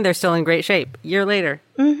you. And they're still in great shape. Year later.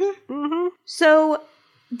 Mm-hmm. Mm-hmm. So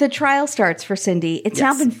the trial starts for Cindy. It's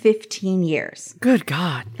now been 15 years. Good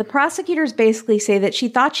God. The prosecutors basically say that she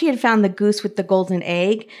thought she had found the goose with the golden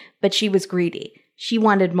egg, but she was greedy. She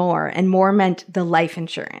wanted more, and more meant the life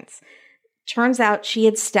insurance. Turns out she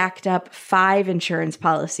had stacked up 5 insurance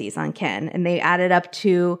policies on Ken, and they added up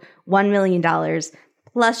to $1 million,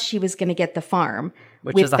 plus she was going to get the farm.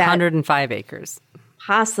 Which is 105 acres.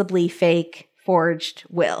 Possibly fake, forged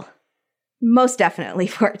will. Most definitely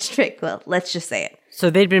forged fake will. Let's just say it. So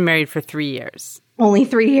they'd been married for 3 years. Only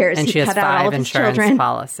 3 years. And she has 5 insurance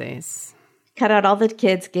policies. Cut out all the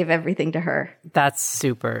kids, gave everything to her. That's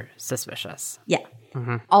super suspicious. Yeah.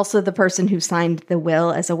 Mm-hmm. Also, the person who signed the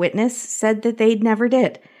will as a witness said that they never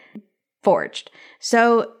did. Forged.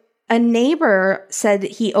 So a neighbor said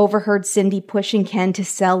he overheard Cindy pushing Ken to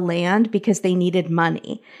sell land because they needed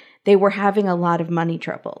money. They were having a lot of money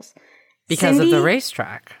troubles. Because of the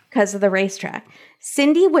racetrack. Because of the racetrack.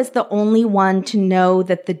 Cindy was the only one to know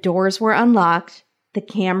that the doors were unlocked, the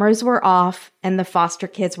cameras were off, and the foster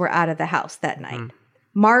kids were out of the house that night.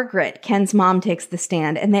 Margaret, Ken's mom, takes the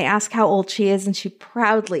stand, and they ask how old she is, and she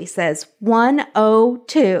proudly says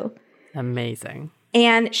 102. Amazing.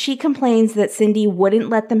 And she complains that Cindy wouldn't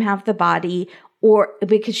let them have the body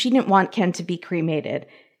because she didn't want Ken to be cremated.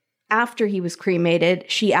 After he was cremated,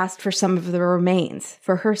 she asked for some of the remains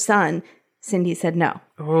for her son. Cindy said no.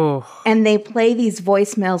 Oh. And they play these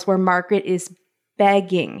voicemails where Margaret is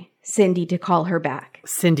begging Cindy to call her back.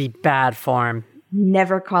 Cindy, bad form.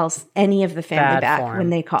 Never calls any of the family back when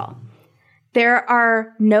they call. There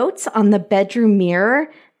are notes on the bedroom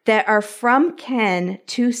mirror that are from Ken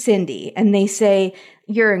to Cindy. And they say,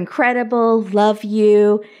 "You're incredible, love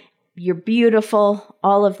you, you're beautiful,"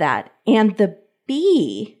 all of that. And the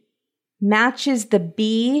B matches the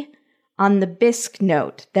B on the bisque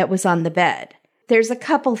note that was on the bed. There's a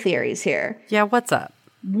couple theories here. Yeah, what's up?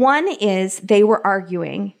 One is they were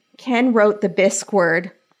arguing. Ken wrote the bisque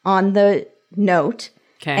word on the note,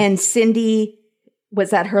 and Cindy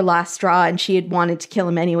was at her last straw, and she had wanted to kill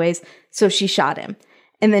him anyways, so she shot him.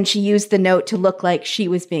 And then she used the note to look like she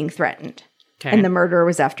was being threatened, and the murderer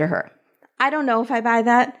was after her. I don't know if I buy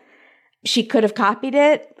that. She could have copied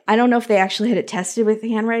it. I don't know if they actually had it tested with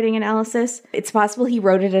handwriting analysis. It's possible he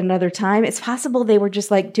wrote it another time. It's possible they were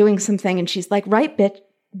just like doing something and she's like, "Write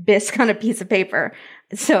bisque on a piece of paper."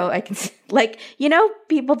 So I can, like, you know,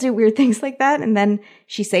 people do weird things like that. And then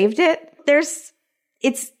she saved it.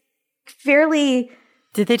 It's fairly.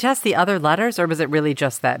 Did they test the other letters or was it really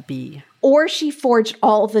just that B? Or she forged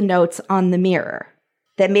all the notes on the mirror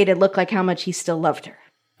that made it look like how much he still loved her.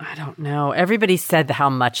 I don't know. Everybody said how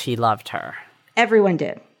much he loved her. Everyone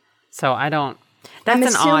did. So I don't. I'm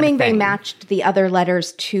assuming they matched the other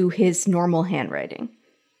letters to his normal handwriting.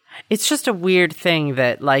 It's just a weird thing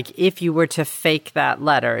that, like, if you were to fake that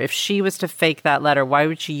letter, if she was to fake that letter, why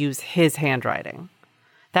would she use his handwriting?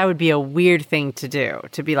 That would be a weird thing to do.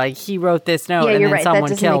 To be like, he wrote this note and then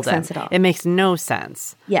someone killed him. It makes no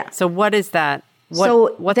sense. Yeah. So what is that?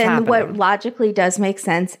 What's happening? What logically does make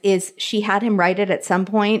sense is she had him write it at some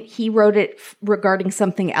point. He wrote it regarding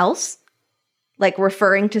something else, like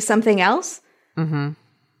referring to something else. Mm-hmm.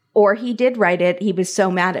 Or he did write it. He was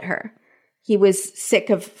so mad at her. He was sick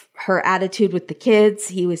of her attitude with the kids.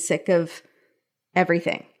 He was sick of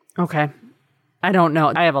everything. Okay. I don't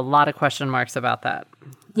know. I have a lot of question marks about that.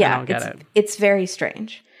 Yeah, I don't get it. It's very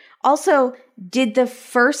strange. Also, did the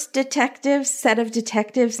first set of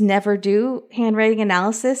detectives never do handwriting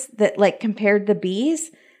analysis that like compared the B's?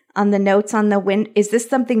 on the notes on the window. Is this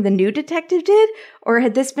something the new detective did? Or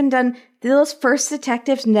had this been done? Did those first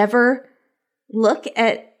detectives never look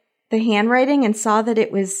at the handwriting and saw that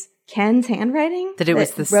it was Ken's handwriting? That it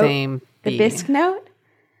was the same. The bisque note?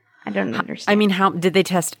 I don't understand. I mean, how did they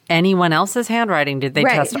test anyone else's handwriting? Did they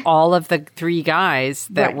test all of the 3 guys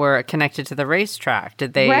that were connected to the racetrack?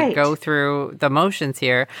 Did they go through the motions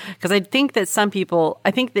here? Because I think that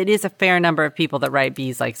I think that it is a fair number of people that write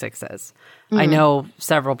B's like 6s. I know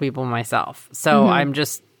several people myself. So I'm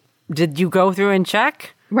just, did you go through and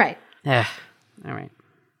check? Right. All right.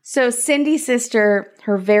 So Cindy's sister,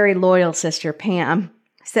 her very loyal sister, Pam,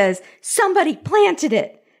 says, somebody planted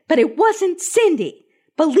it, but it wasn't Cindy.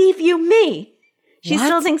 Believe you me. She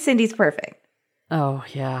still thinks Cindy's perfect. Oh,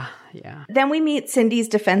 yeah, yeah. Then we meet Cindy's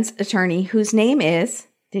defense attorney, whose name is,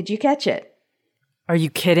 did you catch it? Are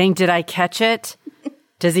you kidding? Did I catch it?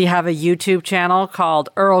 Does he have a YouTube channel called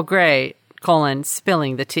Earl Grey,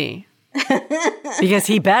 spilling the tea? Because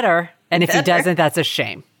he better. And if he doesn't, that's a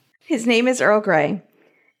shame. His name is Earl Grey.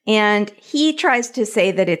 And he tries to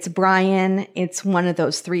say that it's Brian. It's one of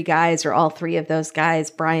those 3 guys or all 3 of those guys.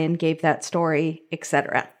 Brian gave that story,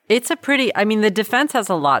 etc. It's the defense has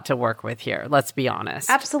a lot to work with here. Let's be honest.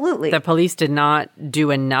 Absolutely. The police did not do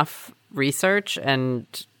enough research, and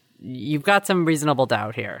you've got some reasonable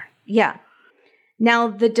doubt here. Yeah. Now,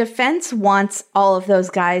 the defense wants all of those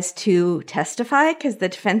guys to testify because the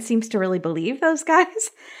defense seems to really believe those guys.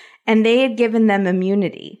 And they had given them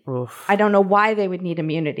immunity. Oof. I don't know why they would need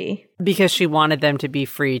immunity. Because she wanted them to be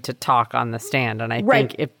free to talk on the stand. And I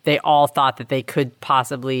think if they all thought that they could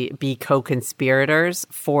possibly be co-conspirators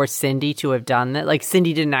for Cindy to have done that. Like,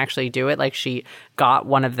 Cindy didn't actually do it. Like, she got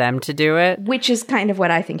one of them to do it. Which is kind of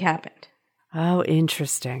what I think happened. Oh,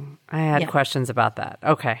 interesting. I had questions about that.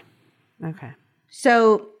 Okay.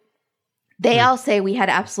 So they all say we had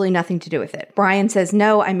absolutely nothing to do with it. Brian says,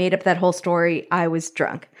 no, I made up that whole story. I was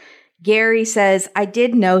drunk. Gary says, I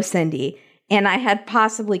did know Cindy, and I had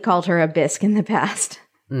possibly called her a bisque in the past.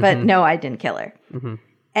 But no, I didn't kill her.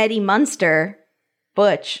 Eddie Munster,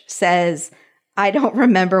 Butch, says, I don't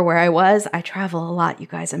remember where I was. I travel a lot, you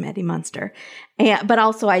guys. I'm Eddie Munster. But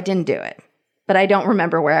also, I didn't do it. But I don't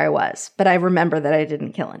remember where I was. But I remember that I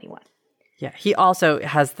didn't kill anyone. Yeah, he also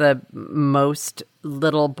has the most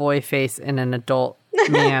little boy face in an adult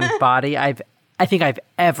man body I think I've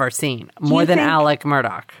ever seen, more than Alec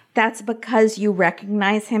Murdoch. That's because you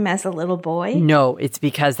recognize him as a little boy? No, it's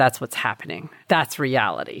because that's what's happening. That's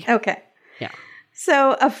reality. Okay. Yeah.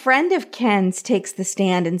 So a friend of Ken's takes the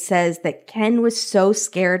stand and says that Ken was so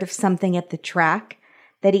scared of something at the track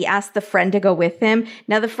that he asked the friend to go with him.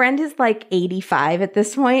 Now, the friend is like 85 at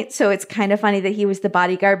this point, so it's kind of funny that he was the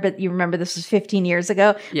bodyguard, but you remember this was 15 years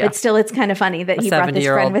ago. Yeah. But still, it's kind of funny that he brought this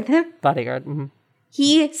friend with him. Bodyguard. Mm-hmm.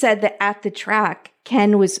 He said that at the track,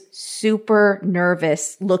 Ken was super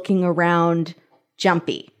nervous, looking around,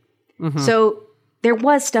 jumpy. So there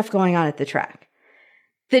was stuff going on at the track.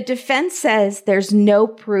 The defense says there's no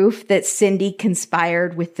proof that Cindy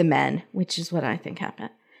conspired with the men, which is what I think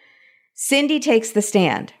happened. Cindy takes the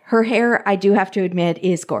stand. Her hair, I do have to admit,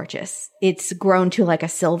 is gorgeous. It's grown to like a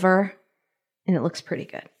silver, and it looks pretty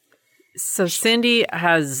good. So Cindy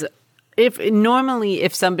has,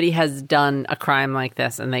 if somebody has done a crime like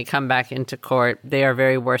this and they come back into court, they are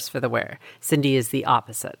very worse for the wear. Cindy is the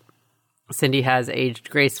opposite. Cindy has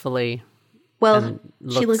aged gracefully. Well,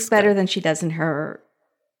 she looks better than she does in her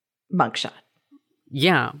mugshot.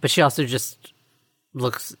 Yeah, but she also just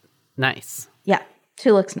looks nice. Yeah.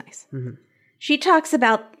 She looks nice. She talks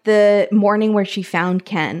about the morning where she found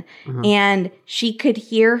Ken, and she could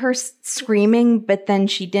hear her screaming, but then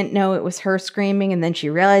she didn't know it was her screaming, and then she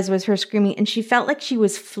realized it was her screaming, and she felt like she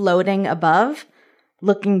was floating above,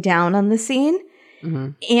 looking down on the scene.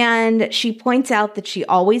 And she points out that she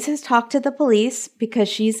always has talked to the police because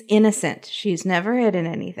she's innocent. She's never hidden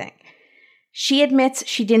anything. She admits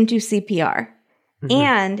she didn't do CPR.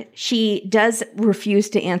 And she does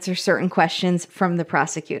refuse to answer certain questions from the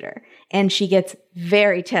prosecutor. And she gets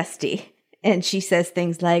very testy. And she says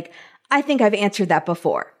things like, I think I've answered that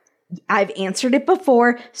before. I've answered it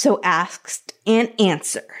before, so asked and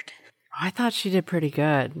answered. I thought she did pretty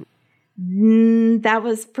good. That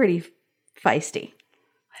was pretty feisty.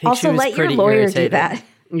 Also, let your lawyer do that.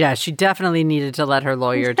 Yeah, she definitely needed to let her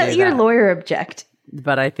lawyer do that. Let your lawyer object.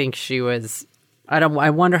 But I think she was... I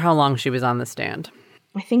wonder how long she was on the stand.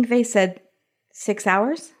 I think they said 6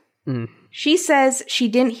 hours. She says she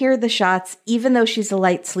didn't hear the shots, even though she's a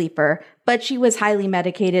light sleeper, but she was highly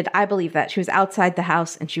medicated. I believe that. She was outside the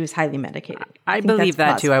house and she was highly medicated. I believe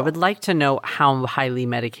that too. I would like to know how highly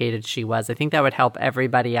medicated she was. I think that would help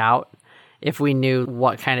everybody out if we knew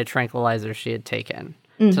what kind of tranquilizer she had taken.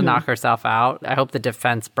 to knock herself out. I hope the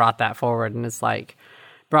defense brought that forward and is like,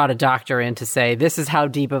 brought a doctor in to say, this is how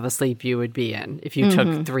deep of a sleep you would be in if you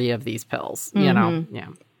took 3 of these pills, you know? Yeah.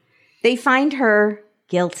 They find her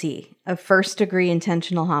guilty of first-degree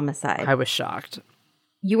intentional homicide. I was shocked.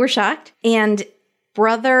 You were shocked? And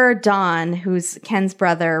brother Don, who's Ken's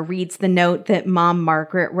brother, reads the note that Mom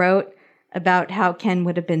Margaret wrote about how Ken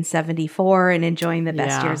would have been 74 and enjoying the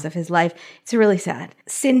best years of his life. It's really sad.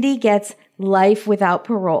 Cindy gets life without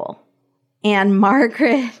parole. And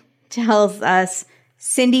Margaret tells us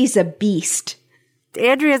Cindy's a beast.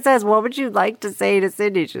 Andrea says, what would you like to say to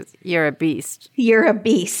Cindy? She's, you're a beast. You're a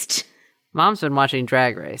beast. Mom's been watching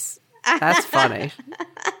Drag Race. That's funny.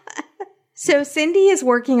 So Cindy is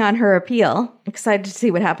working on her appeal. Excited to see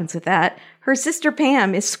what happens with that. Her sister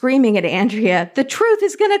Pam is screaming at Andrea, the truth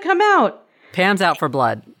is going to come out. Pam's out for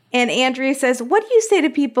blood. And Andrea says, what do you say to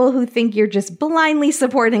people who think you're just blindly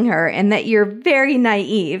supporting her and that you're very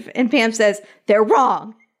naive? And Pam says, they're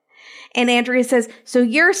wrong. And Andrea says, so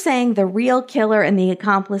you're saying the real killer and the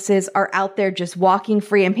accomplices are out there just walking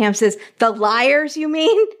free? And Pam says, the liars, you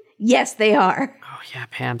mean? Yes, they are. Oh, yeah,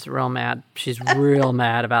 Pam's real mad. She's real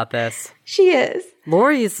mad about this. She is.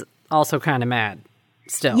 Lori's also kind of mad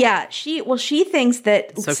still. Yeah, she thinks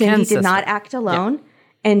that Cindy did not act alone,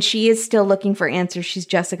 and she is still looking for answers. She's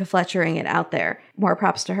Jessica Fletchering it out there. More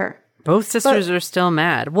props to her. Both sisters are still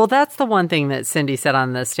mad. Well, that's the one thing that Cindy said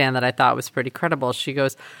on the stand that I thought was pretty credible. She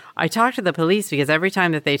goes, I talked to the police because every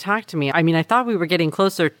time that they talked to me, I mean, I thought we were getting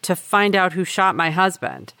closer to find out who shot my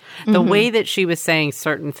husband. The way that she was saying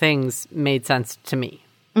certain things made sense to me.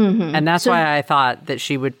 And that's why I thought that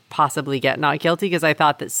she would possibly get not guilty, because I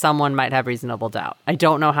thought that someone might have reasonable doubt. I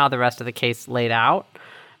don't know how the rest of the case laid out,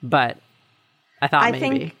 but I thought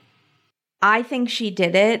maybe. I think she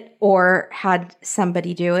did it or had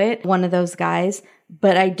somebody do it, one of those guys,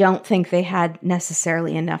 but I don't think they had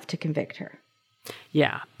necessarily enough to convict her.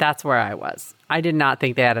 Yeah, that's where I was. I did not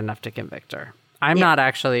think they had enough to convict her. I'm not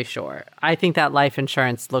actually sure. I think that life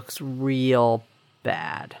insurance looks real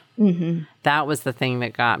bad. That was the thing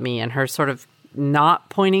that got me, and her sort of not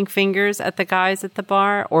pointing fingers at the guys at the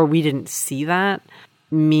bar, or we didn't see that,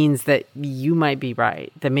 means that you might be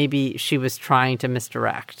right, that maybe she was trying to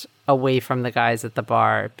misdirect away from the guys at the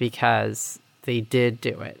bar because they did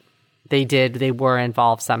do it. They were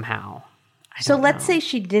involved somehow. So let's say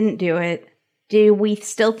she didn't do it. Do we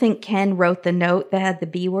still think Ken wrote the note that had the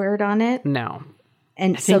B word on it? No.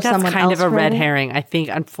 And I think so that's someone kind else of a red wrote it? herring. I think,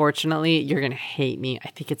 unfortunately, you're going to hate me. I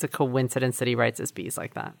think it's a coincidence that he writes his B's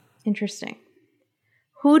like that. Interesting.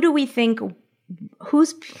 Who do we think,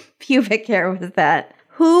 whose pubic hair was that?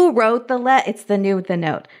 Who wrote the It's the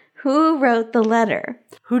note. Who wrote the letter?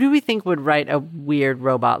 Who do we think would write a weird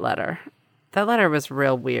robot letter? That letter was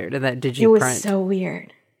real weird. And that did It you was print? so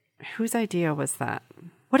weird. Whose idea was that?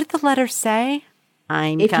 What did the letter say?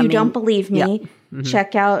 If you don't believe me,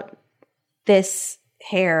 check out this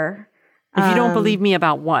hair. If you don't believe me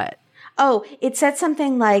about what? Oh, it said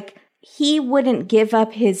something like he wouldn't give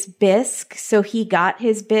up his bisque, so he got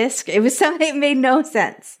his bisque. It was something, it made no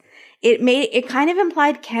sense. It kind of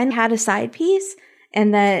implied Ken had a side piece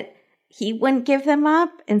and that he wouldn't give them up.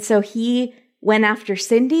 And so he went after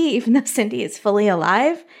Cindy, even though Cindy is fully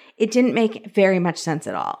alive. It didn't make very much sense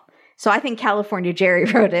at all. So I think California Jerry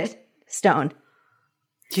wrote it. Stone.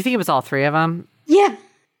 Do you think it was all 3 of them? Yeah,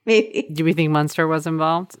 maybe. Do we think Munster was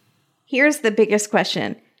involved? Here's the biggest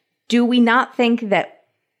question. Do we not think that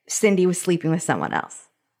Cindy was sleeping with someone else?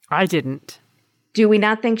 I didn't. Do we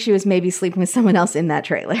not think she was maybe sleeping with someone else in that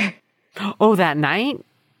trailer? Oh, that night?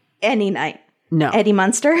 Any night. No. Eddie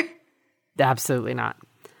Munster? Absolutely not.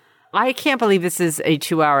 I can't believe this is a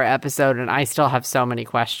 2-hour episode and I still have so many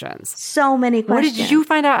questions. So many questions. What did you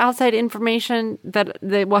find out outside information that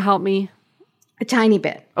will help me? A tiny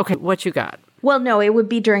bit. Okay, what you got? Well, no, it would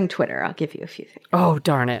be during Twitter. I'll give you a few things. Oh,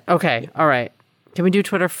 darn it. Okay, all right. Can we do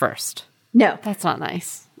Twitter first? No. That's not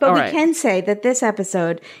nice. But all we right. can say that this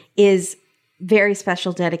episode is very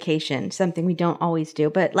special dedication, something we don't always do.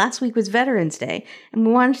 But last week was Veterans Day, and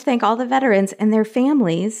we wanted to thank all the veterans and their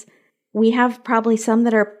families. We have probably some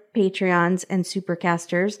that are Patreons and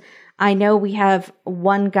Supercasters. I know we have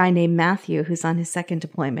one guy named Matthew who's on his second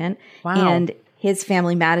deployment. Wow. And his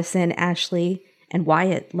family, Madison, Ashley, and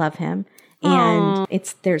Wyatt, love him. And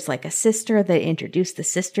there's like a sister that introduced the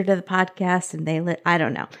sister to the podcast, and I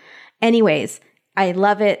don't know. Anyways, I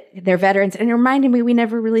love it. They're veterans. And it reminded me we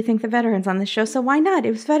never really thank the veterans on the show, so why not?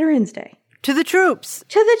 It was Veterans Day. To the troops.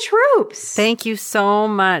 To the troops. Thank you so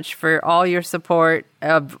much for all your support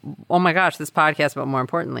of, oh my gosh, this podcast, but more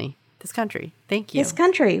importantly, this country. Thank you. This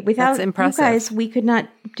country. Without you impressive. guys, we could not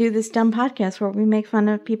do this dumb podcast where we make fun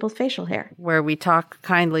of people's facial hair. Where we talk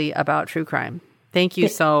kindly about true crime. Thank you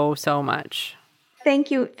so much.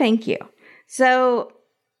 Thank you. So,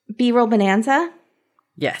 B-roll bonanza?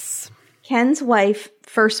 Yes. Ken's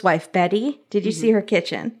first wife, Betty. Did you see her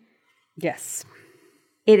kitchen? Yes.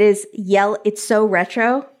 It's so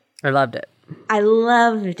retro. I loved it. I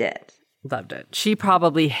loved it. Loved it. She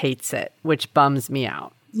probably hates it, which bums me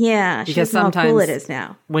out. Yeah, because she doesn't know how cool it is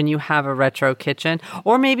now. When you have a retro kitchen,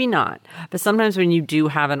 or maybe not, but sometimes when you do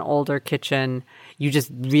have an older kitchen, you just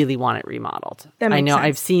really want it remodeled. I know. Sense.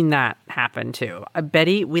 I've seen that happen too.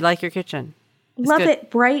 Betty, we like your kitchen. Love good.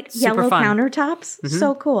 It. Bright yellow countertops. Mm-hmm.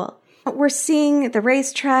 So cool. We're seeing the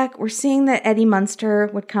racetrack. We're seeing that Eddie Munster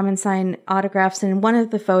would come and sign autographs. And in one of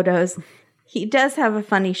the photos, he does have a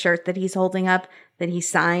funny shirt that he's holding up that he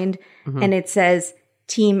signed. Mm-hmm. And it says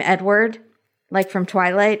Team Edward, like from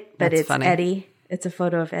Twilight, but it's funny. Eddie. It's a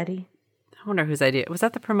photo of Eddie. I wonder whose idea. Was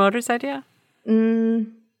that the promoter's idea?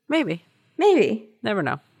 Maybe. Never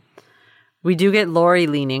know. We do get Lori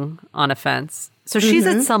leaning on a fence. So she's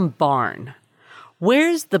at some barn.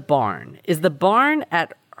 Where's the barn? Is the barn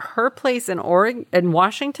at her place in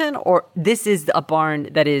Washington, or this is a barn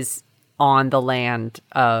that is on the land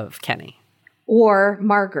of Kenny? Or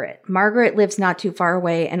Margaret. Margaret lives not too far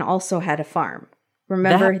away and also had a farm.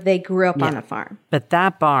 Remember, they grew up on a farm. But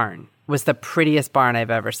that barn was the prettiest barn I've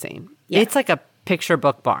ever seen. Yeah. It's like a picture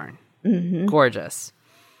book barn. Mm-hmm. Gorgeous.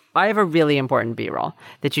 I have a really important B-roll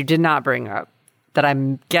that you did not bring up, that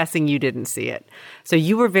I'm guessing you didn't see it. So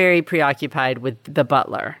you were very preoccupied with the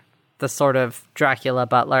butler, the sort of Dracula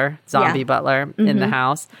butler, zombie butler in the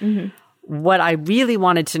house. Mm-hmm. What I really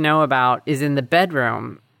wanted to know about is in the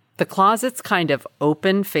bedroom, the closet's kind of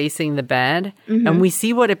open facing the bed, and we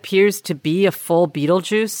see what appears to be a full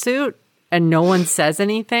Beetlejuice suit, and no one says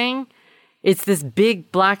anything. It's this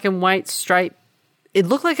big black and white stripe. It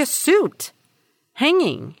looked like a suit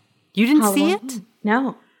hanging. You didn't see it?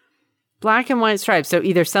 No. Black and white stripes. So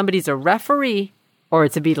either somebody's a referee or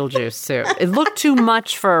it's a Beetlejuice suit. It looked too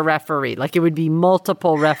much for a referee. Like it would be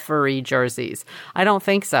multiple referee jerseys. I don't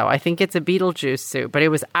think so. I think it's a Beetlejuice suit, but it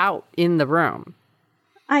was out in the room.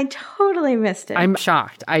 I totally missed it. I'm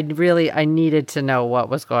shocked. I needed to know what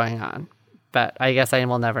was going on, but I guess I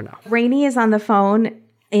will never know. Rainey is on the phone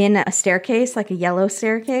in a staircase, like a yellow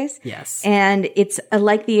staircase. Yes. And it's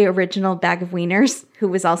like the original Bag of Wieners, who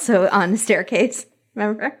was also on the staircase.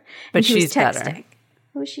 Remember? But she she's was texting. Better.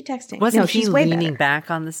 Who was she texting? Wasn't she's he way leaning better.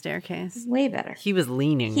 back on the staircase? Way better. He was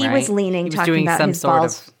leaning, He right? was leaning, he was talking doing about some his sort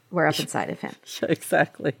balls were up inside of him.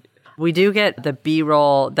 Exactly. We do get the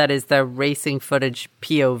B-roll that is the racing footage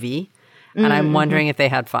POV, and I'm wondering if they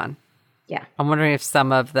had fun. Yeah. I'm wondering if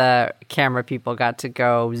some of the camera people got to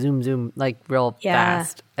go zoom, like real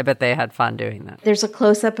fast. I bet they had fun doing that. There's a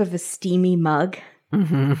close-up of a steamy mug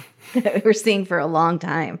that we're seeing for a long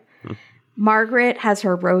time. Margaret has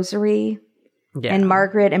her rosary, and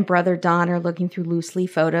Margaret and brother Don are looking through loose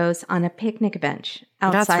leaf photos on a picnic bench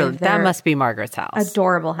outside of their that must be Margaret's house.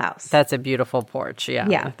 Adorable house. That's a beautiful porch. Yeah.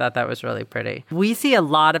 I thought that was really pretty. We see a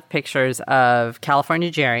lot of pictures of California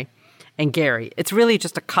Jerry and Gary. It's really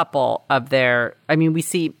just a couple of their, we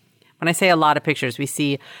see, when I say a lot of pictures, we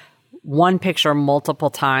see one picture multiple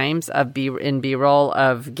times of B-roll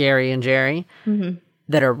of Gary and Jerry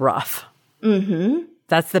that are rough. Mm-hmm.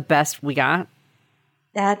 That's the best we got.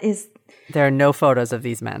 There are no photos of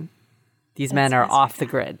these men. These men are off the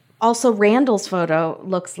grid. Also, Randall's photo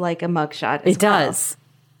looks like a mugshot as well. It does.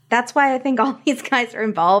 That's why I think all these guys are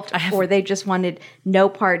involved, or they just wanted no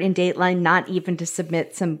part in Dateline, not even to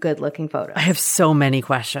submit some good-looking photos. I have so many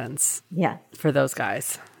questions Yeah. for those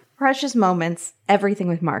guys. Precious moments, everything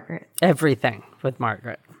with Margaret. Everything with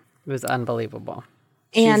Margaret. It was unbelievable.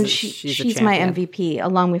 And she's my MVP,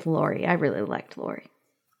 along with Lori. I really liked Lori.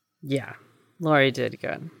 Yeah, Lori did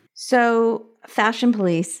good. So, Fashion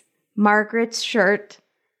Police, Margaret's shirt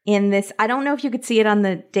in this, I don't know if you could see it on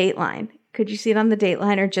the Dateline. Could you see it on the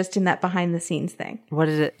Dateline or just in that behind the scenes thing? What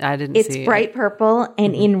is it? I didn't see it. It's bright purple,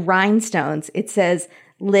 and in rhinestones, it says,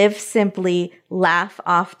 live simply, laugh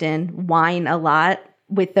often, wine a lot,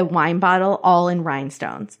 with the wine bottle all in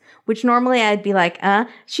rhinestones, which normally I'd be like,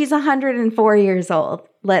 she's 104 years old.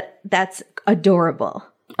 That's adorable.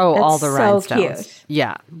 Oh, that's all the rhinestones. So cute.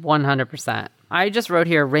 Yeah, 100%. I just wrote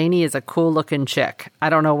here, Rainey is a cool looking chick. I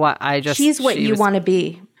don't know what she's what you want to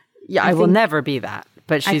be. Yeah, I will never be that.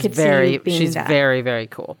 But she's very, very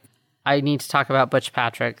cool. I need to talk about Butch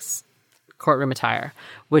Patrick's courtroom attire,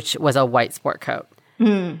 which was a white sport coat.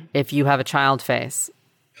 If you have a child face,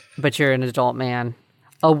 but you're an adult man,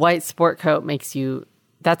 a white sport coat makes you,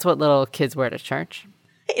 that's what little kids wear to church.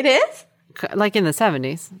 It is? Like in the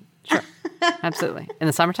 70s. Sure. Absolutely. In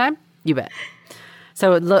the summertime? You bet.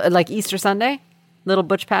 So like Easter Sunday, little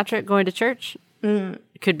Butch Patrick going to church?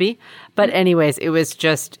 Could be. But anyways, he was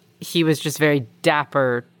just very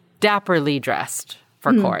dapperly dressed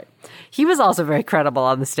for court. He was also very credible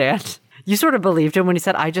on the stand. You sort of believed him when he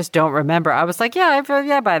said, I just don't remember. I was like, yeah,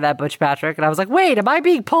 by that Butch Patrick. And I was like, wait, am I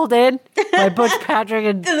being pulled in by Butch Patrick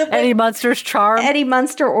and Eddie Munster's charm? Eddie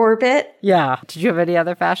Munster orbit. Yeah. Did you have any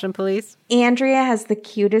other fashion police? Andrea has the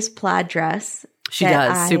cutest plaid dress. She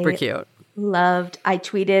does. Super cute. Loved. I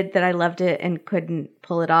tweeted that I loved it and couldn't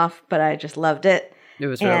pull it off, but I just loved it. It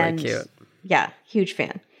was really cute. Yeah. Huge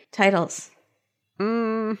fan. Titles.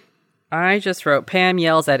 I just wrote Pam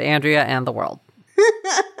yells at Andrea and the world.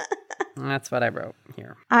 That's what I wrote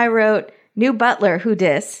here. I wrote new butler who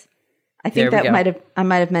dis. I think I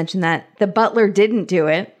might have mentioned that. The butler didn't do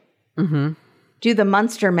it. Mm-hmm. Do the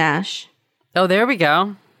Munster mash. Oh, there we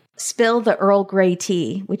go. Spill the Earl Grey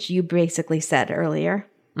tea, which you basically said earlier.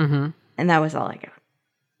 Mm-hmm. And that was all I got.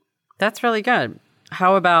 That's really good.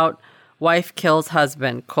 How about wife kills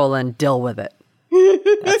husband, Dill with it.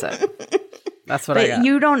 That's it. That's what I got. But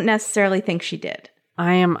you don't necessarily think she did.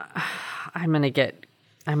 I'm gonna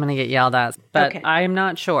get yelled at, but okay. I'm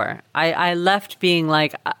not sure. I left being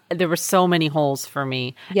like, there were so many holes for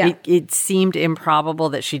me. Yeah. It seemed improbable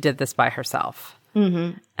that she did this by herself.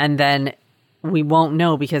 Mm-hmm. And then we won't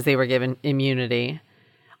know because they were given immunity.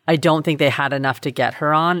 I don't think they had enough to get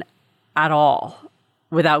her on at all.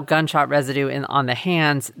 Without gunshot residue on the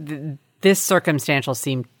hands, this circumstantial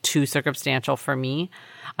seemed too circumstantial for me.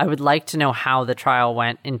 I would like to know how the trial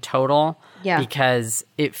went in total. Yeah. Because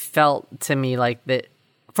it felt to me like that.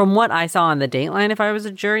 From what I saw on the Dateline, if I was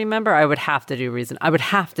a jury member, I would have to do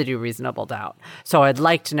reasonable doubt. So I'd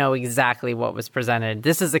like to know exactly what was presented.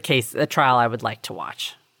 This is a trial I would like to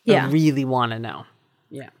watch. Yeah. I really want to know.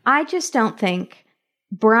 Yeah. I just don't think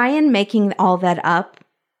Brian making all that up,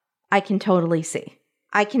 I can totally see.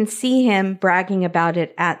 I can see him bragging about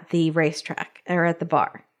it at the racetrack or at the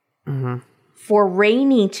bar. Mm-hmm. For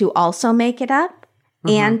Rainey to also make it up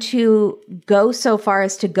and to go so far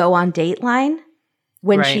as to go on Dateline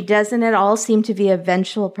when she doesn't at all seem to be a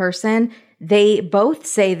vengeful person. They both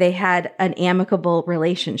say they had an amicable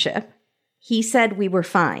relationship. He said we were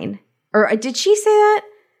fine. Or did she say that?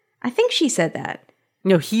 I think she said that.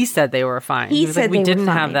 No, he said they were fine. He was said like, we didn't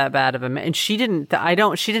have that bad of a and she didn't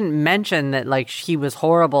she didn't mention that like he was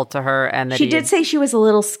horrible to her and that she did say she was a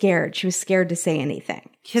little scared. She was scared to say anything.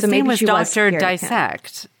 His name was Dr.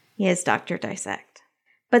 Dissect. He is Dr. Dissect.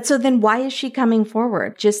 But so then why is she coming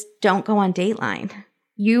forward? Just don't go on Dateline.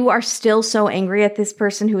 You are still so angry at this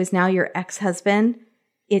person who is now your ex-husband.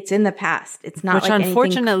 It's in the past. It's not which like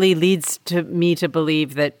unfortunately leads to me to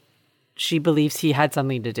believe that she believes he had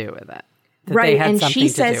something to do with it. Right, and she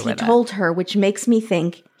says he told her, which makes me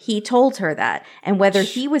think he told her that. And whether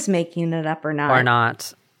he was making it up or not. Or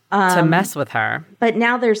not. To mess with her. But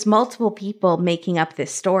now there's multiple people making up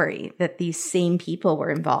this story that these same people were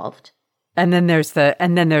involved. And then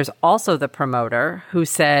there's also the promoter who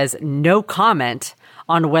says no comment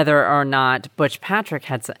on whether or not Butch Patrick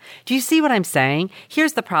had. Do you see what I'm saying?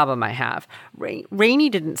 Here's the problem I have. Rainey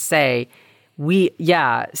didn't say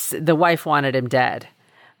the wife wanted him dead.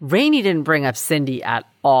 Rainey didn't bring up Cindy at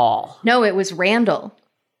all. No, it was Randall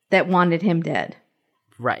that wanted him dead.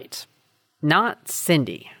 Right. Not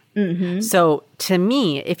Cindy. Mm-hmm. So to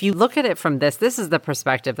me, if you look at it from this is the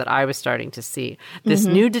perspective that I was starting to see. This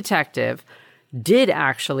new detective did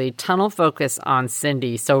actually tunnel focus on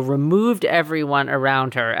Cindy, so removed everyone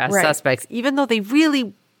around her as suspects, even though they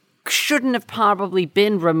really shouldn't have probably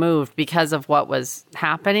been removed because of what was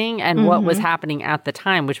happening and what was happening at the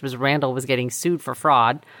time, which was Randall was getting sued for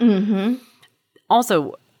fraud. Mm-hmm.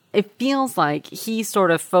 Also, it feels like he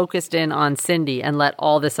sort of focused in on Cindy and let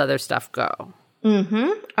all this other stuff go.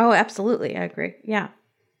 Mm-hmm. Oh, absolutely. I agree. Yeah.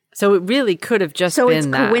 So it really could have just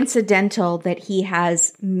been that. So it's coincidental that he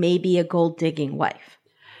has maybe a gold-digging wife.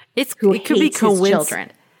 It could be his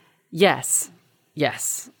children. Yes.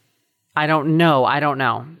 I don't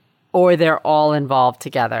know. Or they're all involved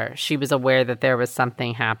together. She was aware that there was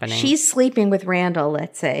something happening. She's sleeping with Randall,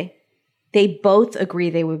 let's say. They both agree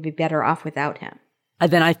they would be better off without him.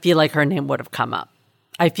 And then I feel like her name would have come up.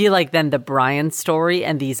 I feel like then the Brian story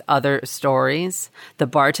and these other stories, the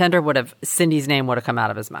bartender Cindy's name would have come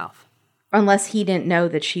out of his mouth. Unless he didn't know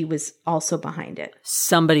that she was also behind it.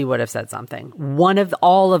 Somebody would have said something.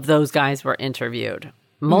 All of those guys were interviewed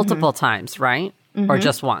multiple times, right? Or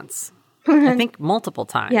just once? I think multiple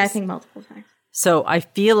times. Yeah, I think multiple times. So I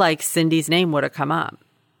feel like Cindy's name would have come up.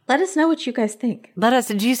 Let us know what you guys think.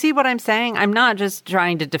 Do you see what I'm saying? I'm not just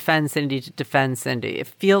trying to defend Cindy to defend Cindy. It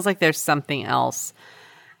feels like there's something else.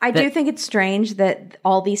 I do think it's strange that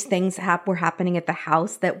all these things were happening at the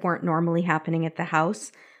house that weren't normally happening at the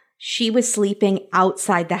house. She was sleeping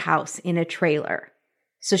outside the house in a trailer,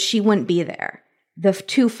 so she wouldn't be there. The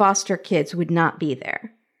 2 foster kids would not be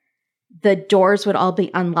there. The doors would all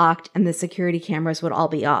be unlocked and the security cameras would all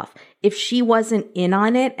be off. If she wasn't in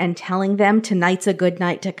on it and telling them tonight's a good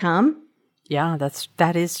night to come. Yeah,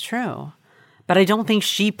 that is true. But I don't think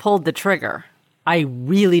she pulled the trigger. I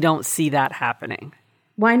really don't see that happening.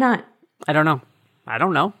 Why not? I don't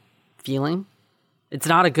know. Feeling. It's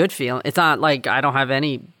not a good feeling. It's not like I don't have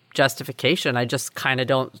any justification. I just kind of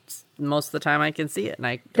don't. Most of the time I can see it.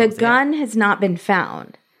 And the gun has not been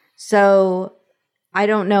found. So I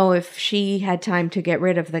don't know if she had time to get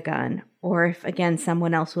rid of the gun or if, again,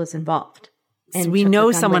 someone else was involved. And we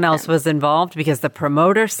know someone else was involved because the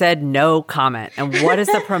promoter said no comment. And what does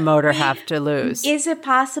the promoter have to lose? Is it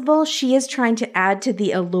possible she is trying to add to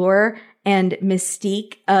the allure and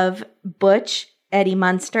mystique of Butch, Eddie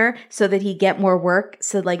Munster, so that he get more work?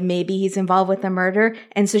 So like maybe he's involved with a murder.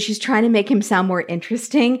 And so she's trying to make him sound more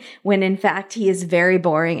interesting when in fact he is very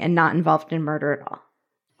boring and not involved in murder at all.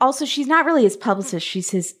 Also, she's not really his publicist. She's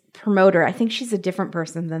his promoter. I think she's a different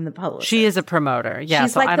person than the publicist. She is a promoter. Yeah.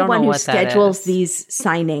 She's so like I the don't one know who what schedules these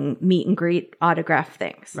signing meet and greet autograph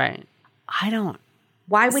things. Right.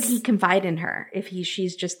 Why would he confide in her if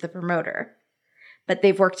she's just the promoter? But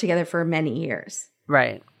they've worked together for many years.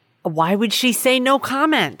 Right. Why would she say no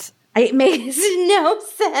comment? It makes no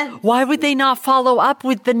sense. Why would they not follow up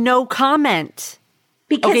with the no comment?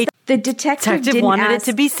 Because the detective didn't wanted it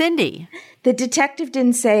to be Cindy. The detective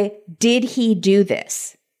didn't say, did he do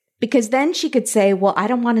this? Because then she could say, well, I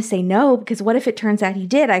don't want to say no, because what if it turns out he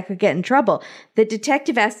did? I could get in trouble. The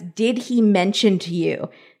detective asked, did he mention to you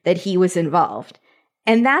that he was involved?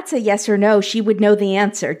 And that's a yes or no. She would know the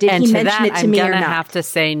answer. Did he mention it to me or not? I'm going to have to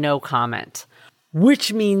say no comment,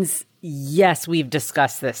 which means, yes, we've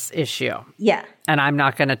discussed this issue. Yeah. And I'm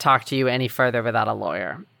not going to talk to you any further without a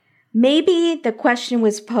lawyer. Maybe the question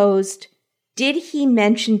was posed, did he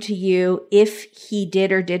mention to you if he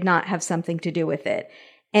did or did not have something to do with it?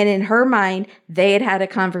 And in her mind, they had had a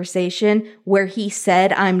conversation where he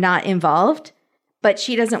said, I'm not involved, but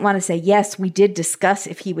she doesn't want to say, yes, we did discuss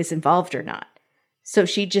if he was involved or not. So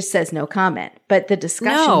she just says no comment. But the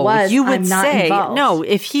discussion was, I'm not involved. No,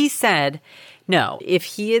 if he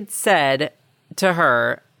had said to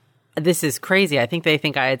her, this is crazy. I think they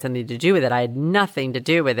think I had something to do with it. I had nothing to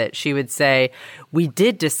do with it. She would say, we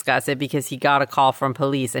did discuss it because he got a call from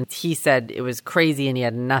police and he said it was crazy and he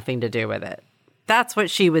had nothing to do with it. That's what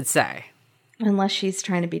she would say. Unless she's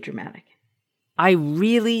trying to be dramatic.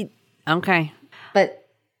 Okay. But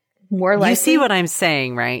more likely. You see what I'm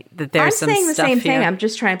saying, right? That there's some stuff here. I'm saying the same thing. I'm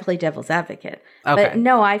just trying to play devil's advocate. Okay. But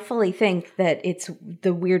no, I fully think that it's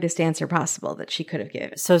the weirdest answer possible that she could have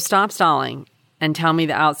given. So stop stalling and tell me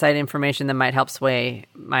the outside information that might help sway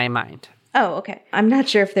my mind. Oh, okay. I'm not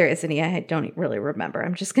sure if there is any. I don't really remember.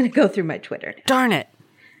 I'm just going to go through my Twitter now. Darn it.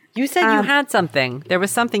 You said you had something. There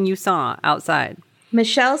was something you saw outside.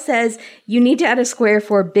 Michelle says, you need to add a square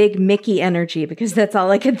for big Mickey energy because that's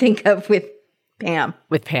all I can think of with Pam.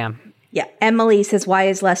 Yeah. Emily says, why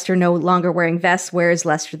is Lester no longer wearing vests? Where is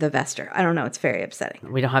Lester the vester? I don't know. It's very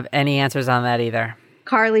upsetting. We don't have any answers on that either.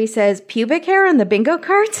 Carly says, pubic hair on the bingo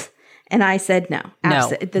cards? And I said, no.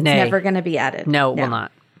 That's never going to be added. No, it will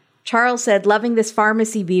not. Charles said, loving this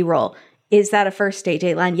pharmacy B-roll. Is that a first date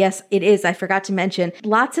Dateline? Yes, it is. I forgot to mention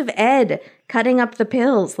lots of Ed cutting up the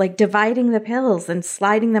pills, like dividing the pills and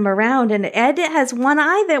sliding them around. And Ed has one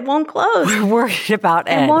eye that won't close. We're worried about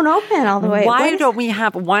Ed. It won't open all the way.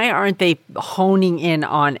 Why aren't they honing in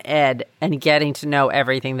on Ed and getting to know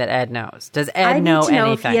everything that Ed knows? Does Ed know anything? I need to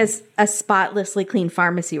know if he has a spotlessly clean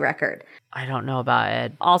pharmacy record. I don't know about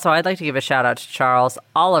Ed. Also, I'd like to give a shout out to Charles.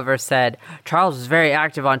 Oliver said, Charles was very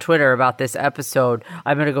active on Twitter about this episode.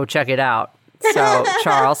 I'm going to go check it out. So,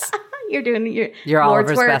 Charles. You're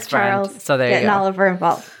Oliver's work, best friend. Charles, so there you go. Getting Oliver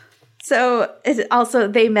involved. So, also,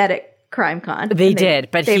 they met at CrimeCon. They did,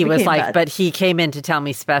 but he was like, but he came in to tell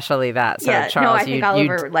me specially that. So, Charles, I think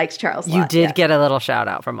Oliver likes Charles a lot. You did get a little shout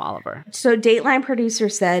out from Oliver. So, Dateline producer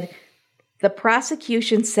said, the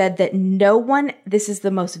prosecution said that no one, this is the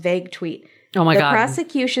most vague tweet. Oh my God. The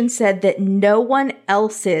prosecution said that no one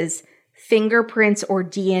else's fingerprints or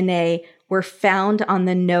DNA were found on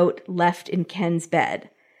the note left in Ken's bed.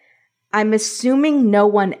 I'm assuming no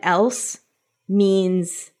one else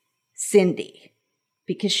means Cindy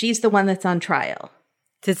because she's the one that's on trial.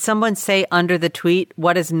 Did someone say under the tweet,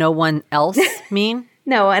 what does no one else mean?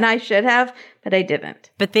 No, and I should have, but I didn't.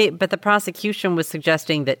 But the prosecution was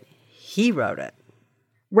suggesting that he wrote it.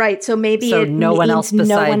 Right. So maybe So it no one else means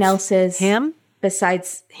besides no one else's him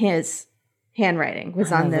besides his handwriting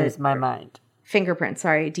was on the my mind. fingerprint.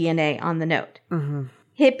 Sorry, DNA on the note. Mm-hmm.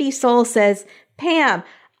 Hippie Soul says, Pam,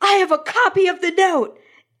 I have a copy of the note.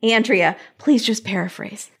 Andrea, please just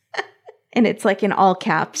paraphrase. And it's like in all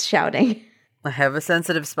caps shouting. I have a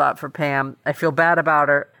sensitive spot for Pam. I feel bad about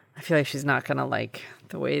her. I feel like she's not going to like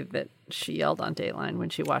the way that she yelled on Dateline when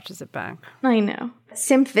she watches it back. I know.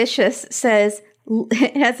 Simp Vicious says,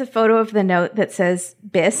 it has a photo of the note that says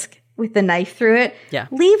bisque with the knife through it. Yeah.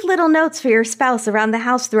 Leave little notes for your spouse around the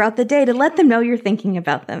house throughout the day to let them know you're thinking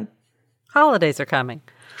about them. Holidays are coming.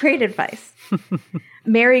 Great advice.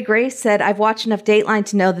 Mary Grace said, I've watched enough Dateline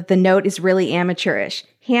to know that the note is really amateurish.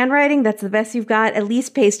 Handwriting, that's the best you've got, at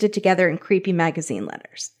least pasted together in creepy magazine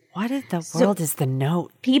letters. What in the world is the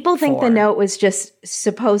note? People think for? the note was just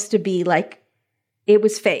supposed to be like, it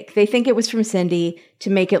was fake. They think it was from Cindy to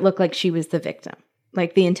make it look like she was the victim,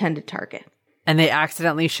 like the intended target. And they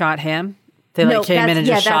accidentally shot him? They came in and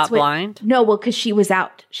just shot blind? No, well, because she was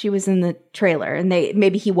out. She was in the trailer, and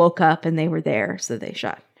maybe he woke up and they were there, so they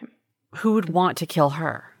shot him. Who would want to kill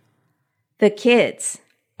her? The kids.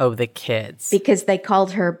 Oh, the kids. Because they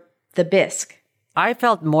called her the bisque. I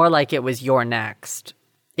felt more like it was You're Next.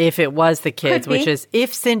 If it was the kids, which is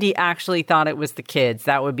if Cindy actually thought it was the kids,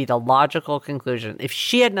 that would be the logical conclusion. If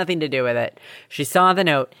she had nothing to do with it, she saw the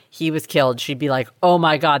note, he was killed, she'd be like, oh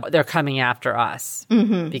my God, they're coming after us.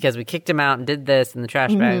 Mm-hmm. Because we kicked him out and did this and the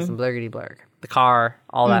trash bags and blurgity blurg. The car,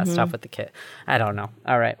 all that stuff with the kid. I don't know.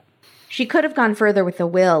 All right. She could have gone further with the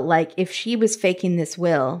will. Like if she was faking this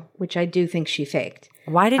will, which I do think she faked.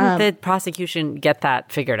 Why didn't the prosecution get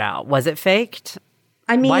that figured out? Was it faked?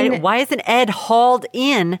 I mean, why isn't Ed hauled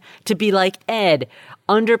in to be like, Ed,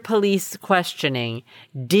 under police questioning,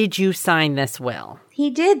 did you sign this will? He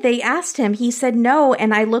did. They asked him. He said no.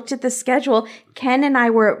 And I looked at the schedule. Ken and I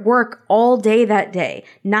were at work all day that day.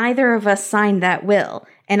 Neither of us signed that will.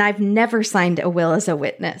 And I've never signed a will as a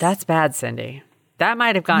witness. That's bad, Cindy. That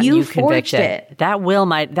might have gotten you convicted. It. That will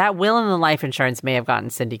in the life insurance may have gotten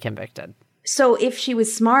Cindy convicted. So if she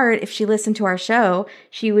was smart, if she listened to our show,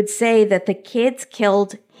 she would say that the kids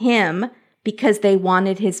killed him because they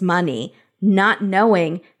wanted his money, not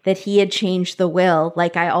knowing that he had changed the will.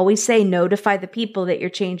 Like I always say, notify the people that you're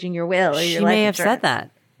changing your will. Or she your may life have said that.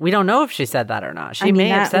 We don't know if she said that or not. She may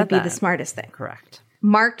have said that. That would be the smartest thing. Correct.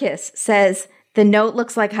 Marcus says, the note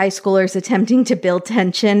looks like high schoolers attempting to build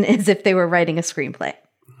tension as if they were writing a screenplay.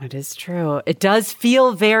 It is true. It does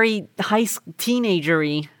feel very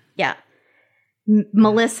teenager-y. Yeah.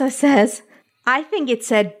 Melissa says, I think it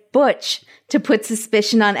said Butch to put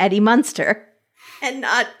suspicion on Eddie Munster and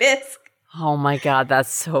not Bisque. Oh my God,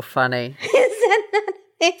 that's so funny. Isn't that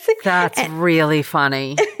amazing? That's really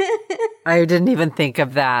funny. I didn't even think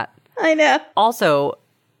of that. I know. Also,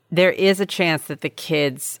 there is a chance that the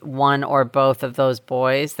kids, one or both of those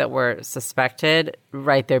boys that were suspected,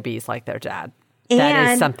 write their B's like their dad.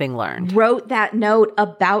 That is something learned. Wrote that note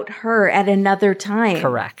about her at another time.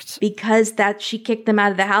 Correct. Because she kicked them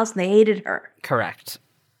out of the house and they hated her. Correct.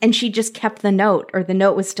 And she just kept the note, or the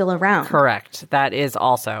note was still around. Correct. That is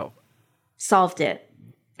also. Solved it.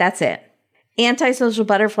 That's it. Antisocial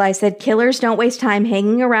Butterfly said, killers don't waste time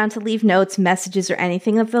hanging around to leave notes, messages, or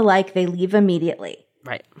anything of the like. They leave immediately.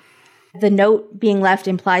 Right. The note being left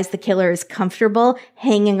implies the killer is comfortable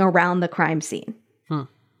hanging around the crime scene.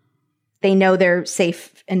 They know they're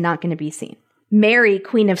safe and not going to be seen. Mary,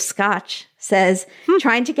 Queen of Scotch, says,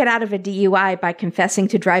 trying to get out of a DUI by confessing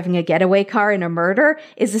to driving a getaway car in a murder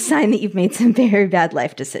is a sign that you've made some very bad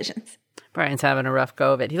life decisions. Brian's having a rough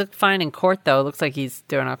go of it. He looked fine in court, though. Looks like he's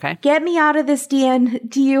doing okay. Get me out of this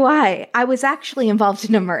DUI. I was actually involved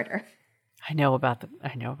in a murder. I know about the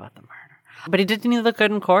murder. But didn't he look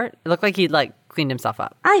good in court? It looked like he'd cleaned himself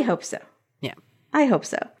up. I hope so. Yeah. I hope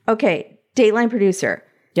so. Okay. Dateline producer.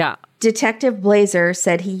 Yeah. Detective Blazer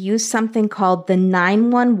said he used something called the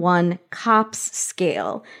 911 COPS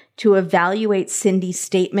scale to evaluate Cindy's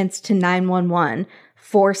statements to 911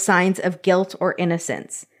 for signs of guilt or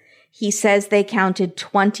innocence. He says they counted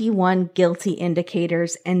 21 guilty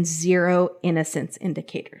indicators and 0 innocence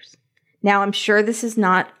indicators. Now, I'm sure this is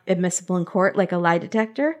not admissible in court like a lie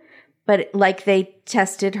detector, but like they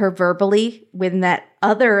tested her verbally when that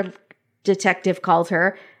other detective called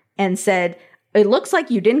her and said, it looks like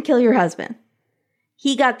you didn't kill your husband.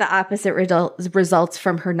 He got the opposite results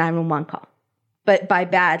from her 911 call, but by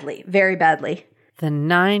badly, very badly. The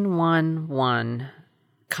 911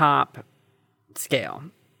 cop scale.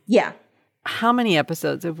 Yeah. How many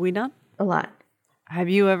episodes have we done? A lot. Have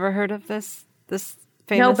you ever heard of this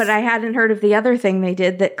famous? No, but I hadn't heard of the other thing they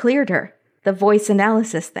did that cleared her. The voice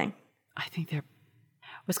analysis thing. I think they're...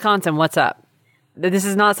 Wisconsin, what's up? This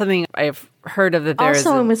is not something I've heard of that there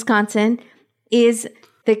also in Wisconsin is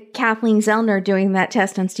the Kathleen Zellner doing that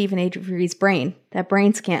test on Stephen Avery's brain, that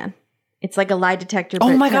brain scan. It's like a lie detector.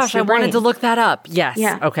 Oh my gosh, I wanted to look that up. Yes.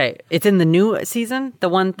 Yeah. Okay. It's in the new season? The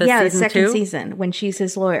one that's season 2? Yeah, the second season when she's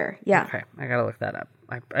his lawyer. Yeah. Okay. I got to look that up.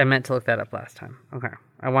 I meant to look that up last time. Okay.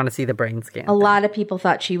 I want to see the brain scan. A lot of people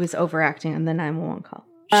thought she was overacting on the 911 call.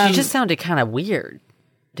 She just sounded kind of weird,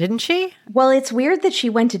 didn't she? Well, it's weird that she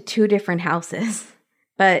went to 2 different houses.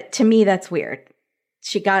 But to me, that's weird.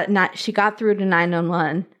 She got through to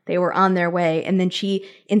 911. They were on their way. And then she,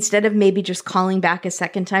 instead of maybe just calling back a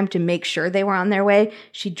second time to make sure they were on their way,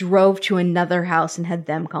 she drove to another house and had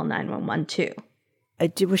them call 911 too.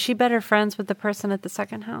 Was she better friends with the person at the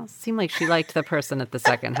second house? Seemed like she liked the person at the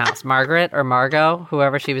second house. Margaret or Margot,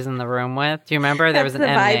 whoever she was in the room with. Do you remember? There was an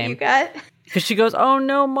M vibe name. You got? Because she goes, oh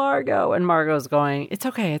no, Margot. And Margot's going, it's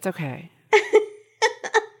okay, it's okay.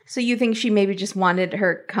 So you think she maybe just wanted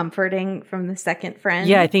her comforting from the second friend?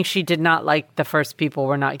 Yeah, I think she did not like the first people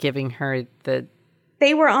were not giving her the...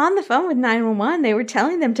 They were on the phone with 911. They were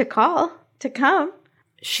telling them to call, to come.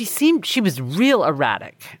 She was real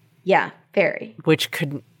erratic. Yeah, very. Which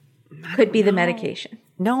could be the medication.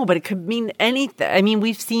 No, but it could mean anything. I mean,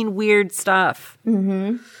 we've seen weird stuff.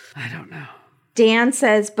 Mm-hmm. I don't know. Dan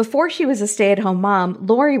says, before she was a stay-at-home mom,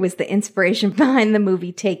 Lori was the inspiration behind the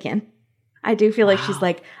movie Taken. I do feel like she's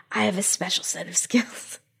like, I have a special set of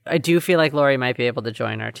skills. I do feel like Lori might be able to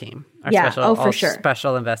join our team. For sure.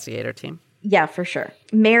 Special investigator team. Yeah, for sure.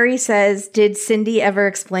 Mary says, did Cindy ever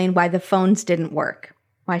explain why the phones didn't work?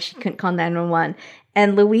 Why she couldn't call 911?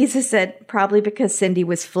 And Louisa said, probably because Cindy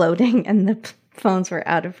was floating and the phones were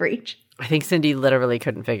out of reach. I think Cindy literally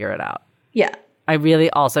couldn't figure it out. Yeah. I really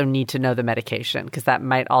also need to know the medication because that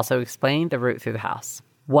might also explain the route through the house.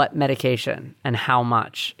 What medication and how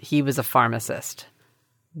much? He was a pharmacist.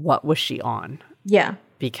 What was she on? Yeah.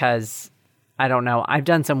 Because, I don't know, I've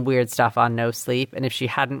done some weird stuff on no sleep, and if she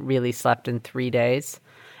hadn't really slept in 3 days,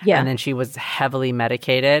 and then she was heavily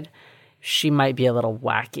medicated, she might be a little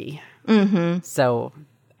wacky. Mm-hmm. So,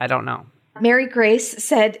 I don't know. Mary Grace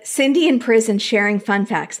said, Cindy in prison sharing fun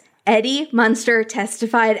facts. Eddie Munster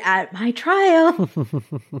testified at my trial.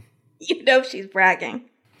 You know she's bragging.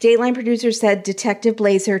 Dateline producer said Detective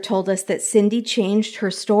Blazer told us that Cindy changed her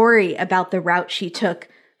story about the route she took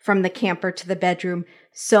from the camper to the bedroom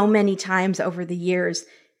so many times over the years,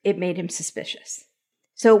 it made him suspicious.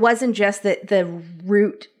 So it wasn't just that the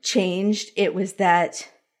route changed, it was that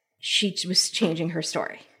she was changing her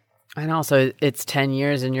story. And also, it's 10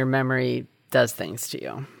 years and your memory does things to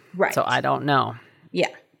you. Right. So I don't know. Yeah.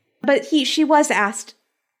 But she was asked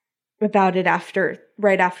about it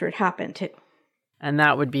right after it happened too. And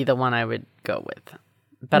that would be the one I would go with.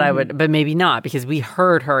 But but maybe not, because we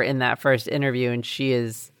heard her in that first interview and she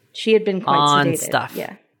had been quite on sedated. Stuff.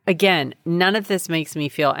 Yeah. Again, none of this makes me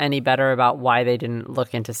feel any better about why they didn't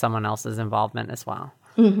look into someone else's involvement as well.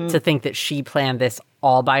 Mm-hmm. To think that she planned this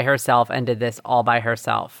all by herself and did this all by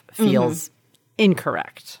herself feels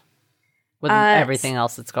incorrect with everything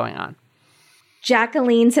else that's going on.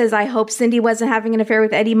 Jacqueline says, I hope Cindy wasn't having an affair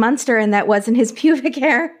with Eddie Munster and that wasn't his pubic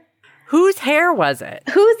hair. Whose hair was it?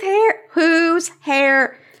 Whose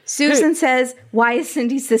hair? Susan says, why is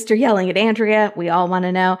Cindy's sister yelling at Andrea? We all want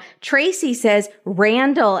to know. Tracy says,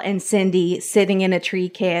 Randall and Cindy sitting in a tree,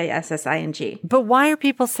 K-I-S-S-I-N-G. But why are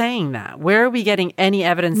people saying that? Where are we getting any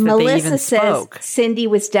evidence that they even spoke? Says Cindy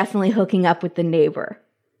was definitely hooking up with the neighbor.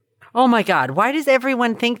 Oh my God. Why does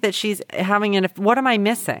everyone think that she's having what am I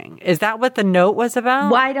missing? Is that what the note was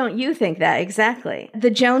about? Why don't you think that? Exactly. The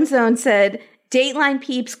Jones Zone said, Dateline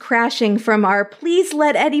peeps crashing from our please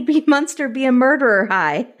let Eddie B. Munster be a murderer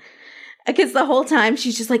high. Because the whole time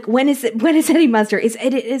she's just like, when is Eddie Munster? Is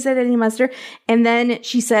it Eddie Munster? And then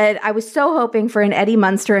she said, I was so hoping for an Eddie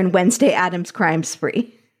Munster and Wednesday Addams crime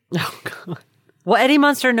spree. Oh, God. Well, Eddie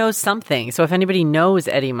Munster knows something. So if anybody knows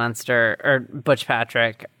Eddie Munster or Butch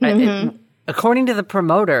Patrick, according to the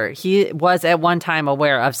promoter, he was at one time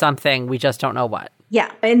aware of something. We just don't know what.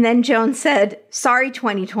 Yeah. And then Jones said, sorry,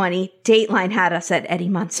 2020, Dateline had us at Eddie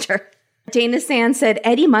Munster. Dana Sand said,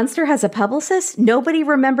 Eddie Munster has a publicist? Nobody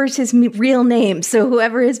remembers his real name. So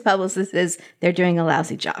whoever his publicist is, they're doing a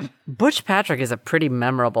lousy job. Butch Patrick is a pretty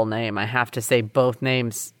memorable name. I have to say both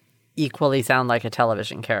names equally sound like a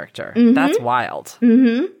television character. Mm-hmm. That's wild.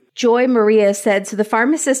 Mm-hmm. Joy Maria said, so the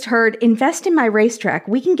pharmacist heard, invest in my racetrack.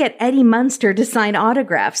 We can get Eddie Munster to sign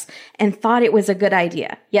autographs, and thought it was a good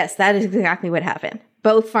idea. Yes, that is exactly what happened.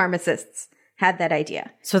 Both pharmacists had that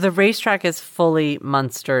idea. So the racetrack is fully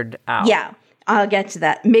Munstered out. Yeah. I'll get to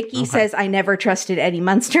that. Mickey says, I never trusted Eddie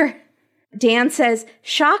Munster. Dan says,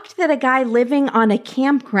 shocked that a guy living on a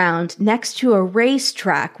campground next to a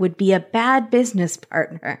racetrack would be a bad business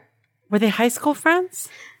partner. Were they high school friends?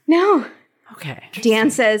 No. Okay.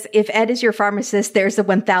 Dan says, if Ed is your pharmacist, there's a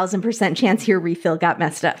 1,000% chance your refill got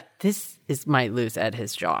messed up. This might lose Ed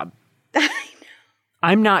his job. I know.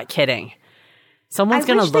 I'm not kidding. Someone's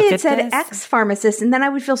going to look at this. I wish they had said ex-pharmacist, and then I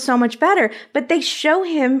would feel so much better. But they show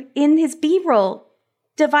him in his B-roll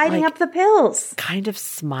dividing up the pills. Kind of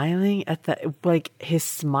smiling at his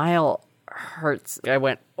smile hurts. I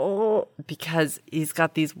went, oh, because he's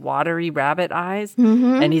got these watery rabbit eyes,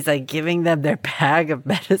 and he's like giving them their bag of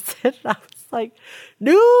medicine. I was like,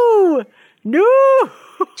 no.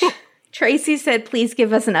 Tracy said, please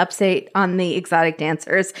give us an update on the exotic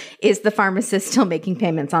dancers. Is the pharmacist still making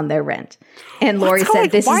payments on their rent? And Lori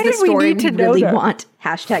said, this is the story we really want.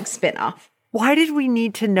 Hashtag spinoff. Why did we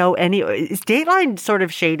need to know is Dateline sort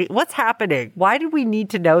of shady? What's happening? Why did we need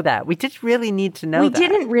to know that? We just really need to know that. We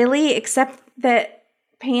didn't really, except that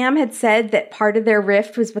Pam had said that part of their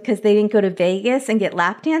rift was because they didn't go to Vegas and get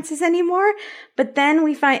lap dances anymore. But then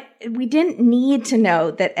we didn't need to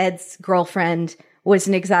know that Ed's girlfriend was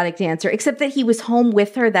an exotic dancer, except that he was home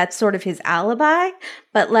with her. That's sort of his alibi.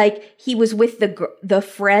 But like he was with the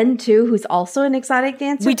friend too, who's also an exotic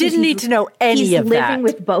dancer. We didn't need to know any of that. He's living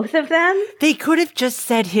with both of them. They could have just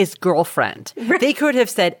said his girlfriend. Right. They could have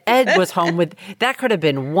said Ed was home with, that could have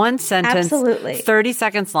been one sentence. Absolutely. 30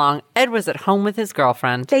 seconds long. Ed was at home with his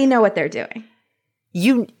girlfriend. They know what they're doing.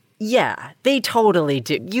 Yeah, they totally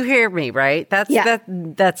do. You hear me, right? That's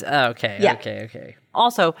okay. Yeah. Okay.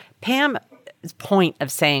 Also, Pam's point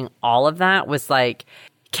of saying all of that was like,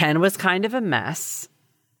 Ken was kind of a mess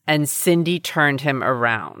and Cindy turned him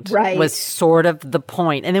around. Right. Was sort of the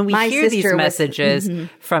point. And then we hear these messages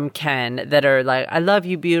from Ken that are like, I love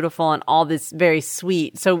you, beautiful, and all this very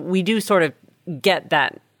sweet. So we do sort of get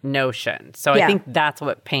that notion. So I think that's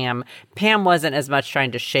what Pam wasn't as much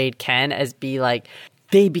trying to shade Ken as be like,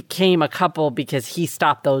 they became a couple because he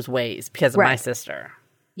stopped those ways because of my sister.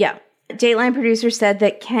 Yeah. Dateline producer said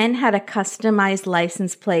that Ken had a customized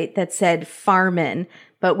license plate that said Farman,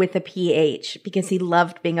 but with a PH, because he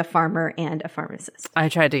loved being a farmer and a pharmacist. I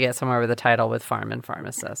tried to get somewhere with a title with farm and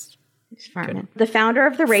pharmacist. Farman. The founder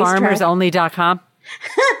of the racetrack. FarmersOnly.com.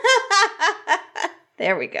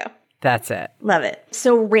 There we go. That's it. Love it.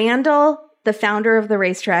 So Randall, the founder of the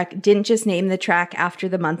racetrack, didn't just name the track after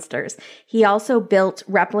the Munsters. He also built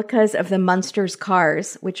replicas of the Munsters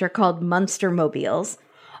cars, which are called Munstermobiles.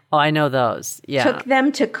 Oh, I know those. Yeah. Took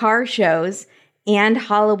them to car shows and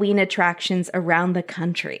Halloween attractions around the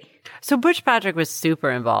country. So Butch Patrick was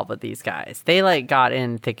super involved with these guys. They got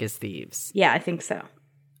in thick as thieves. Yeah, I think so.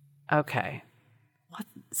 Okay.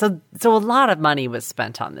 So a lot of money was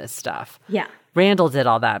spent on this stuff. Yeah. Randall did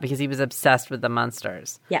all that because he was obsessed with the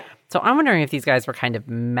Munsters. Yeah. So I'm wondering if these guys were kind of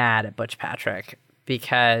mad at Butch Patrick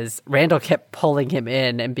because Randall kept pulling him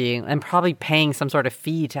in and probably paying some sort of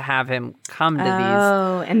fee to have him come to these.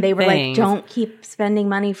 Oh, and they were like, don't keep spending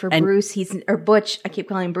money for Bruce. Or Butch, I keep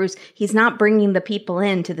calling him Bruce. He's not bringing the people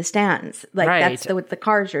into the stands. That's what the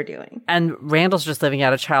cars are doing. And Randall's just living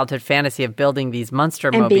out a childhood fantasy of building these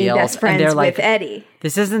Munstermobiles. And being best friends with Eddie.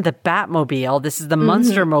 This isn't the Batmobile. This is the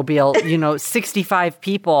Munstermobile. 65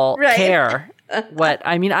 people care.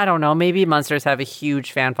 I don't know. Maybe Munsters have a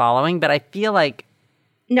huge fan following, but I feel like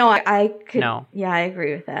no, I could. No. Yeah, I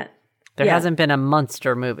agree with that. There hasn't been a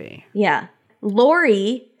Munster movie. Yeah.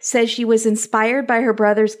 Lori says she was inspired by her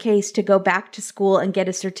brother's case to go back to school and get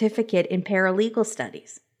a certificate in paralegal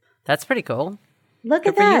studies. That's pretty cool. Look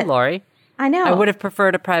Good at that. for you, Lori. I know. I would have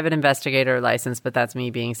preferred a private investigator license, but that's me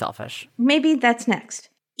being selfish. Maybe that's next.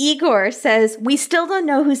 Igor says, we still don't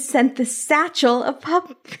know who sent the satchel of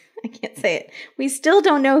I can't say it. We still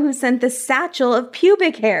don't know who sent the satchel of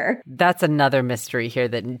pubic hair. That's another mystery here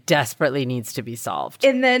that desperately needs to be solved.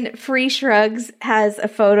 And then Free Shrugs has a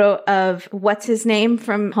photo of what's his name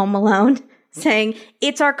from Home Alone saying,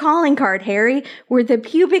 it's our calling card, Harry. We're the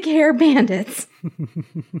pubic hair bandits.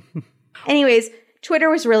 Anyways,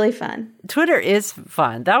 Twitter was really fun. Twitter is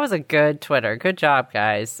fun. That was a good Twitter. Good job,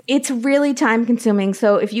 guys. It's really time consuming.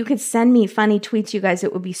 So if you could send me funny tweets, you guys,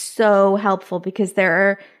 it would be so helpful because there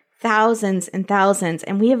are thousands and thousands,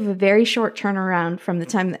 and we have a very short turnaround from the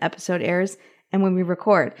time the episode airs and when we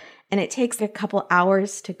record, and it takes a couple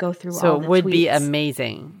hours to go through all the tweets. So it would be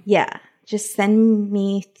amazing. Yeah. Just send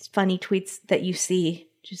me funny tweets that you see.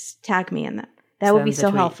 Just tag me in them. That would be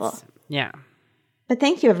so helpful. Yeah. But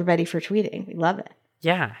thank you, everybody, for tweeting. We love it.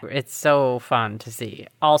 Yeah. It's so fun to see.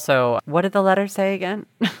 Also, what did the letter say again?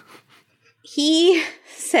 He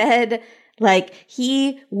said, Like,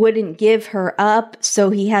 he wouldn't give her up, so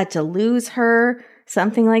he had to lose her,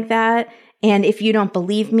 something like that. And if you don't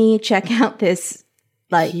believe me, check out this,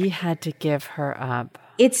 like... He had to give her up.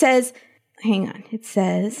 It says, hang on, it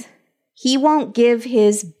says, he won't give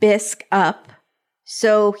his bisque up,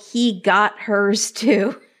 so he got hers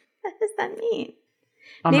too. What does that mean?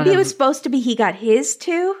 Maybe it was supposed to be he got his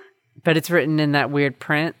too? But it's written in that weird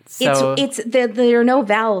print. So there are no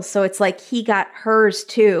vowels, so it's like he got hers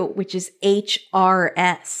too, which is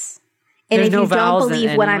HRS. And if you don't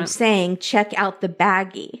believe what I'm saying, check out the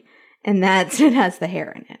baggie. And it has the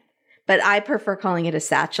hair in it. But I prefer calling it a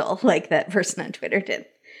satchel, like that person on Twitter did.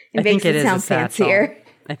 It makes it sound fancier.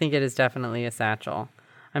 I think it is definitely a satchel.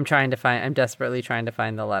 I'm desperately trying to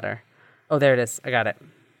find the letter. Oh, there it is. I got it.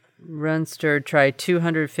 Runster tried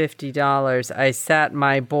 $250. I sat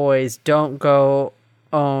my boys, don't go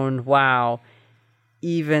own, wow.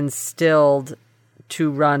 Even stilled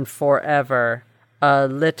to run forever. A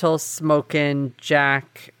little smokin'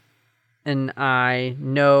 Jack and I,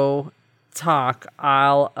 no talk,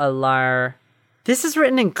 I'll a liar. This is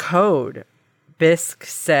written in code. Bisque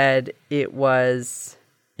said it was,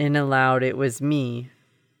 in aloud, it was me.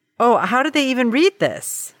 Oh, how did they even read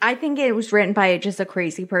this? I think it was written by just a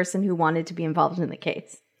crazy person who wanted to be involved in the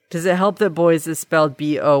case. Does it help that boys is spelled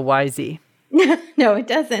B-O-Y-Z? No, it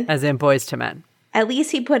doesn't. As in boys to men. At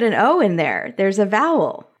least he put an O in there. There's a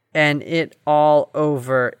vowel. And it all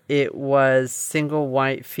over, it was single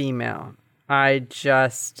white female.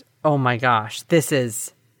 Oh my gosh,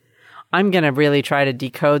 I'm going to really try to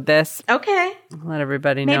decode this. Okay. Let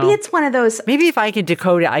everybody know. Maybe it's one of those. Maybe if I can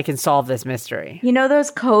decode it, I can solve this mystery. You know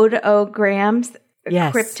those code-ograms?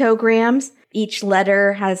 Yes. Cryptograms? Each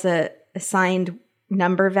letter has a assigned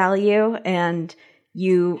number value, and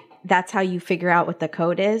that's how you figure out what the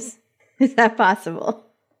code is? Is that possible?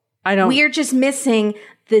 We're just missing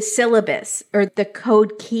the syllabus or the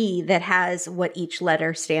code key that has what each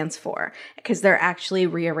letter stands for, because they're actually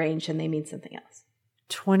rearranged and they mean something else.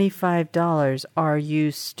 $25. Are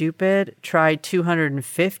you stupid? Try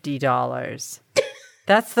 $250.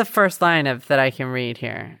 That's the first line that I can read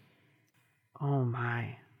here. Oh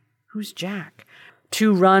my. Who's Jack?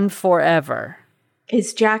 To run forever.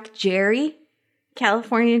 Is Jack Jerry?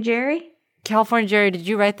 California Jerry? California Jerry, did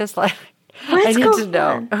you write this letter? I need to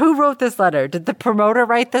know. Who wrote this letter? Did the promoter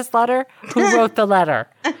write this letter? Who wrote the letter?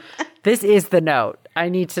 This is the note.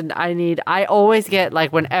 I always get,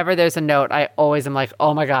 like, whenever there's a note, I always am like,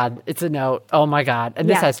 oh my God, it's a note. Oh my God. And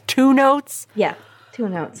this has 2 notes? Yeah, 2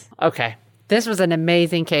 notes. Okay. This was an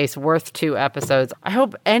amazing case worth 2 episodes. I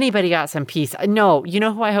hope anybody got some peace. No, you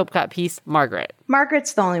know who I hope got peace? Margaret.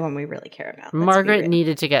 Margaret's the only one we really care about. Margaret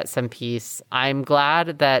needed to get some peace. I'm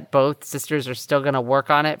glad that both sisters are still going to work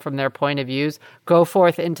on it from their point of views. Go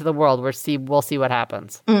forth into the world. We'll see what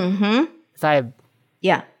happens. Mm-hmm. I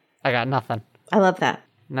got nothing. I love that.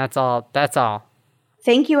 And that's all.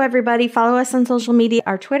 Thank you, everybody. Follow us on social media.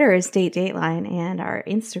 Our Twitter is Dateline, and our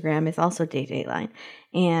Instagram is also Dateline.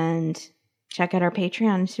 And check out our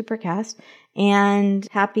Patreon and Supercast. And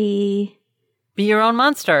happy... Be your own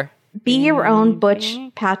monster. Be your own Butch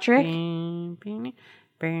Patrick.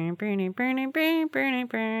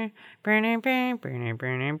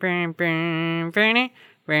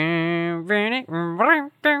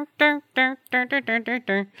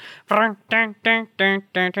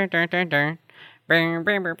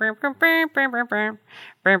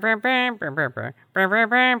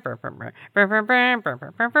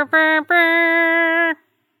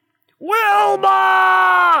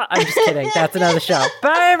 Wilma! I'm just kidding. That's another show.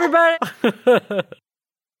 Bye, everybody.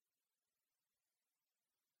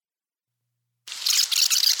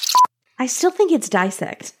 I still think it's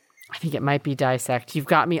dissect. I think it might be dissect. You've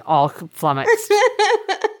got me all flummoxed.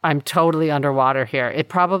 I'm totally underwater here. It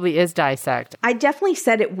probably is dissect. I definitely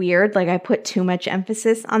said it weird, like I put too much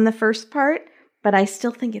emphasis on the first part, but I still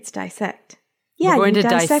think it's dissect. Yeah, we're going to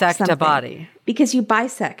dissect a body. Because you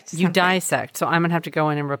bisect something. You dissect, so I'm going to have to go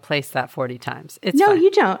in and replace that 40 times. It's no, fine. You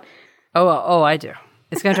don't. Oh, I do.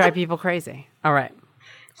 It's going to drive people crazy. All right.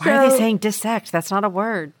 Why are they saying dissect? That's not a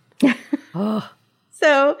word.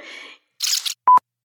 So